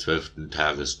 In der 12.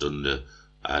 Tagesstunde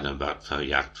Adam ward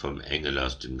verjagt vom Engel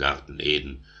aus dem Garten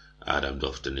Eden. Adam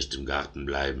durfte nicht im Garten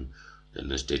bleiben, denn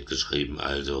es steht geschrieben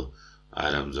also,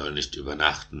 Adam soll nicht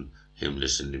übernachten,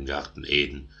 himmlisch in dem Garten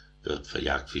Eden, wird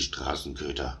verjagt wie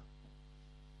Straßenköter.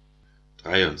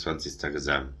 23.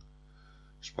 Gesang.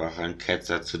 Sprach ein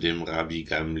Ketzer zu dem Rabbi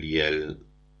Gamliel,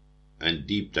 ein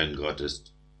Dieb dein Gott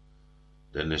ist.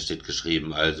 Denn es steht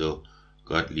geschrieben also,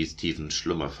 Gott ließ tiefen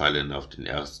Schlummer fallen auf den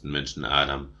ersten Menschen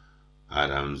Adam.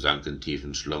 Adam sank in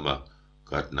tiefen Schlummer,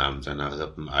 Gott nahm seiner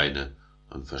Rippen eine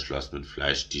und verschloss mit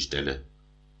Fleisch die Stelle.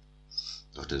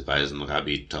 Doch des weisen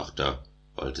Rabbi Tochter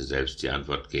wollte selbst die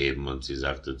Antwort geben, und sie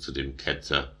sagte zu dem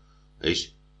Ketzer,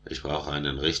 ich brauche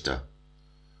einen Richter.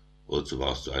 Wozu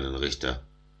brauchst du einen Richter?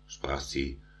 Sprach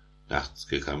sie, nachts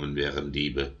gekommen wären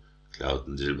Diebe,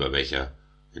 klauten Silberbecher,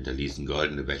 hinterließen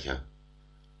goldene Becher.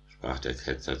 Sprach der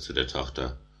Ketzer zu der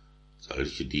Tochter,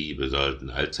 solche Diebe sollten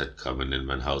allzeit kommen in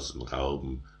mein Haus und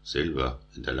rauben Silber,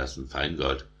 hinterlassen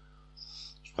Feingold.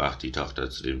 Sprach die Tochter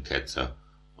zu dem Ketzer,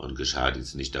 und geschah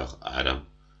dies nicht auch Adam?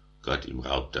 Gott ihm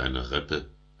raubte eine Rippe,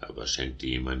 aber schenkte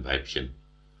ihm ein Weibchen.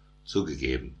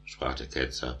 Zugegeben, sprach der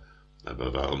Ketzer,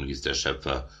 aber warum ließ der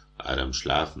Schöpfer Adam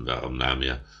schlafen, warum nahm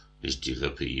er nicht die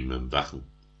Rippe ihm im Wachen?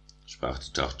 Sprach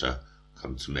die Tochter,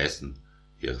 komm zum Essen,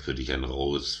 hier für dich ein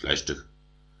rohes Fleischstück.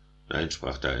 Nein,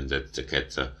 sprach der entsetzte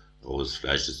Ketzer, rohes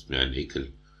Fleisch ist mir ein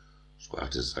Ekel. Sprach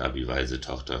des Rabbi weise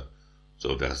Tochter,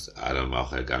 so wär's Adam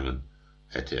auch ergangen,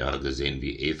 hätte er gesehen,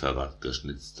 wie Eva ward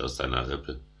geschnitzt aus seiner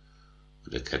Rippe.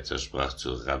 Und der Ketzer sprach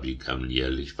zu Rabbi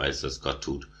Gamliel, ich weiß, was Gott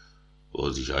tut. Wo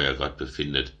sich euer Gott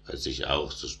befindet, weiß ich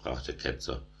auch, so sprach der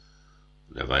Ketzer.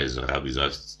 Und der weise Rabbi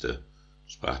seufzte.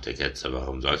 Sprach der Ketzer,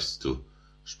 warum seufzt du?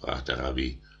 Sprach der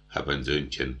Rabbi, hab ein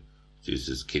Söhnchen,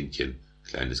 süßes Kindchen,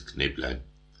 kleines Knäblein.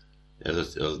 Er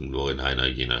ist irgendwo in einer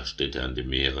jener Städte an dem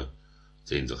Meere.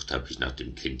 Sehnsucht hab ich nach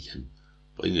dem Kindchen.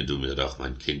 Bringe du mir doch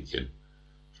mein Kindchen,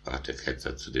 sprach der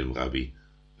Ketzer zu dem Rabbi.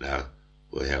 Narr,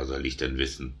 woher soll ich denn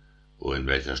wissen, wo in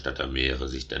welcher Stadt am Meere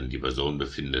sich dein lieber Sohn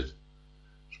befindet?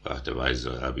 Sprach der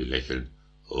weise Rabbi lächelnd.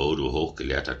 O du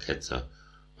hochgelehrter Ketzer,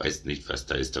 weißt nicht, was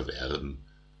da ist auf Erden?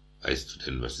 Weißt du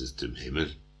denn, was ist im Himmel?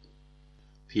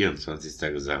 24.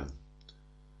 Gesang.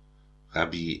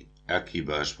 Rabbi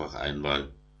Akiba sprach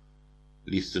einmal,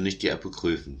 liest du nicht die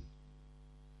Apokryphen?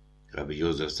 Rabbi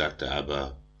Josef sagte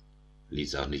aber,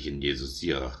 lies auch nicht in Jesus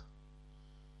Sirach.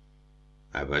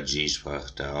 Aber G sprach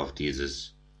darauf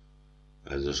dieses,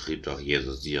 also schrieb doch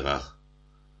Jesus Sirach,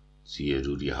 ziehe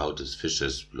du die Haut des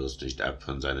Fisches bloß nicht ab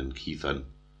von seinen Kiefern,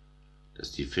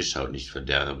 dass die Fischhaut nicht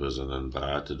verderbe, sondern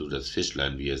brate du das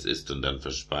Fischlein, wie es ist, und dann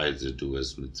verspeise du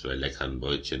es mit 2 leckeren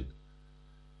Brötchen.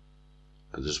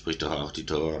 Also spricht doch auch die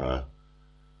Tora,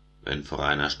 wenn vor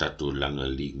einer Stadt du lange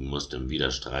liegen musst im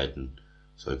Widerstreiten,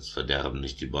 sollst verderben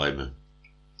nicht die Bäume.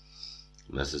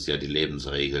 Und das ist ja die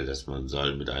Lebensregel, dass man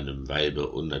soll mit einem Weibe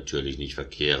unnatürlich nicht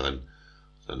verkehren,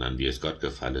 sondern wie es Gott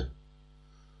gefalle.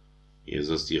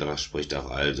 Jesus Sirach spricht auch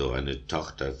also, eine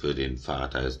Tochter für den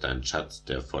Vater ist ein Schatz,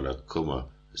 der voller Kummer,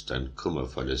 ist ein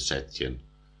kummervolles Schätzchen.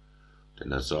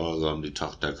 Denn aus Sorge um die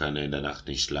Tochter kann er in der Nacht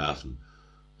nicht schlafen.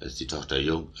 Ist die Tochter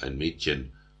jung, ein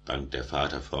Mädchen, bangt der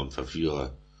Vater vorm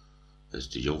Verführer.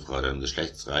 Ist die Jungfrau dann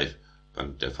geschlechtsreif,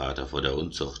 bangt der Vater vor der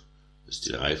Unzucht. Ist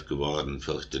sie reif geworden,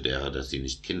 fürchtet er, dass sie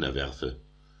nicht Kinder werfe.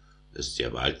 Ist sie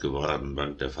aber alt geworden,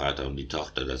 bangt der Vater um die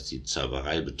Tochter, dass sie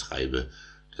Zauberei betreibe,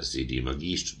 dass sie die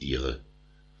Magie studiere.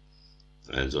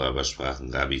 Also aber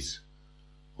sprachen Rabbis,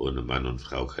 ohne Mann und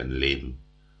Frau kein Leben.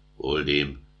 Wohl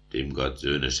dem, dem Gott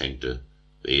Söhne schenkte,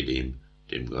 weh dem,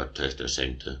 dem Gott Töchter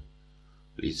schenkte.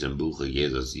 Lies im Buche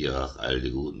Jesus Sirach all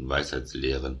die guten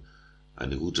Weisheitslehren.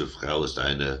 Eine gute Frau ist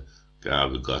eine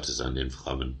Gabe Gottes an den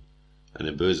Frommen.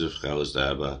 Eine böse Frau ist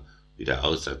aber wie der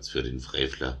Aussatz für den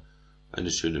Frevler.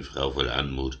 Eine schöne Frau voll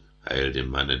Anmut, heil dem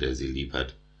Manne, der sie lieb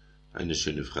hat. Eine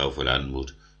schöne Frau voll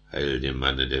Anmut, heil dem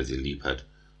Manne, der sie lieb hat.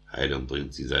 Heilung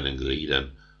bringt sie seinen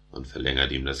Gliedern und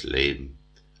verlängert ihm das Leben.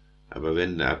 Aber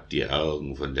wende ab die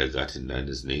Augen von der Gattin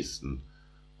deines Nächsten,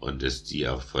 und ist sie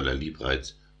auch voller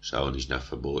Liebreiz, schau nicht nach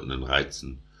verbotenen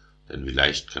Reizen, denn wie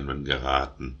leicht kann man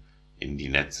geraten in die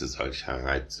Netze solcher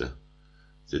Reize.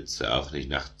 Sitze auch nicht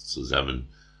nachts zusammen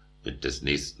mit des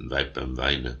nächsten Weib beim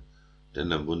Weine,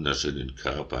 denn am wunderschönen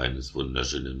Körper eines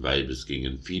wunderschönen Weibes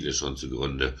gingen viele schon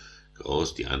zugrunde,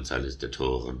 groß die Anzahl ist der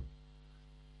Toren.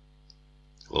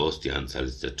 Groß die Anzahl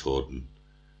ist der Toten.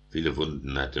 Viele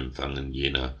Wunden hat empfangen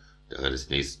jener, der er des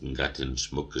nächsten Gattin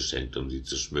Schmuck geschenkt, um sie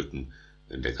zu schmücken,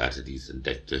 wenn der Gatte dies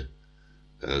entdeckte.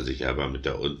 Da er sich aber mit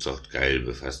der Unzucht geil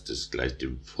befasst ist, gleich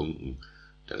dem Funken,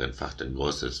 der entfacht ein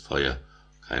großes Feuer,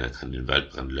 keiner kann den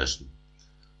Waldbrand löschen.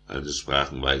 Also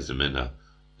sprachen weise Männer,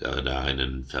 wer da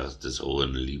einen Vers des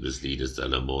hohen Liebesliedes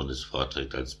Salomones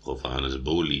vorträgt als profanes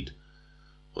Bohlied,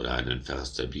 oder einen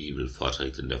Vers der Bibel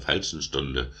vorträgt in der falschen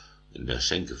Stunde, in der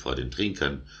Schenke vor den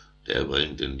Trinkern, der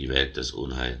bringt in die Welt das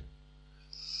Unheil.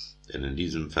 Denn in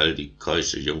diesem Fall die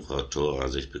keusche Jungfrau Tora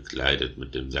sich bekleidet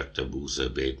mit dem Sack der Buße,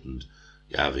 betend,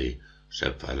 Jahwe,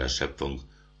 Schöpfer aller Schöpfung,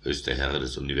 höchster Herr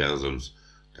des Universums,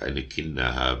 deine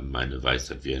Kinder haben meine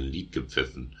Weisheit wie ein Lied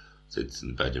gepfiffen,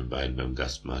 sitzen bei dem Wein beim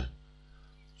Gastmahl.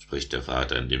 Spricht der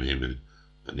Vater in dem Himmel,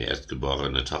 meine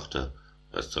erstgeborene Tochter,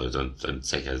 was soll sonst ein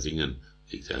Zecher singen,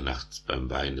 liegt er nachts beim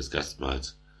Wein des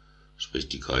Gastmahls.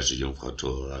 Spricht die keusche Jungfrau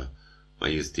Tora,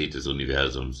 Majestät des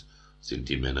Universums, sind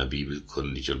die Männer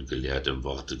bibelkundig und gelehrt im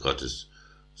Worte Gottes,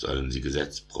 sollen sie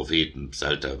Gesetz, Propheten,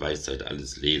 Psalter, Weisheit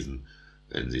alles lesen.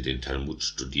 Wenn sie den Talmud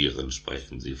studieren,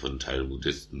 sprechen sie von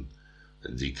Talmudisten.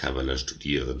 Wenn sie Kabbala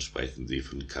studieren, sprechen sie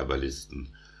von Kabbalisten.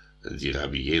 Wenn sie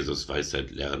Rabbi Jesus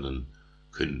Weisheit lernen,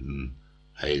 künden,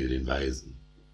 Heil den Weisen.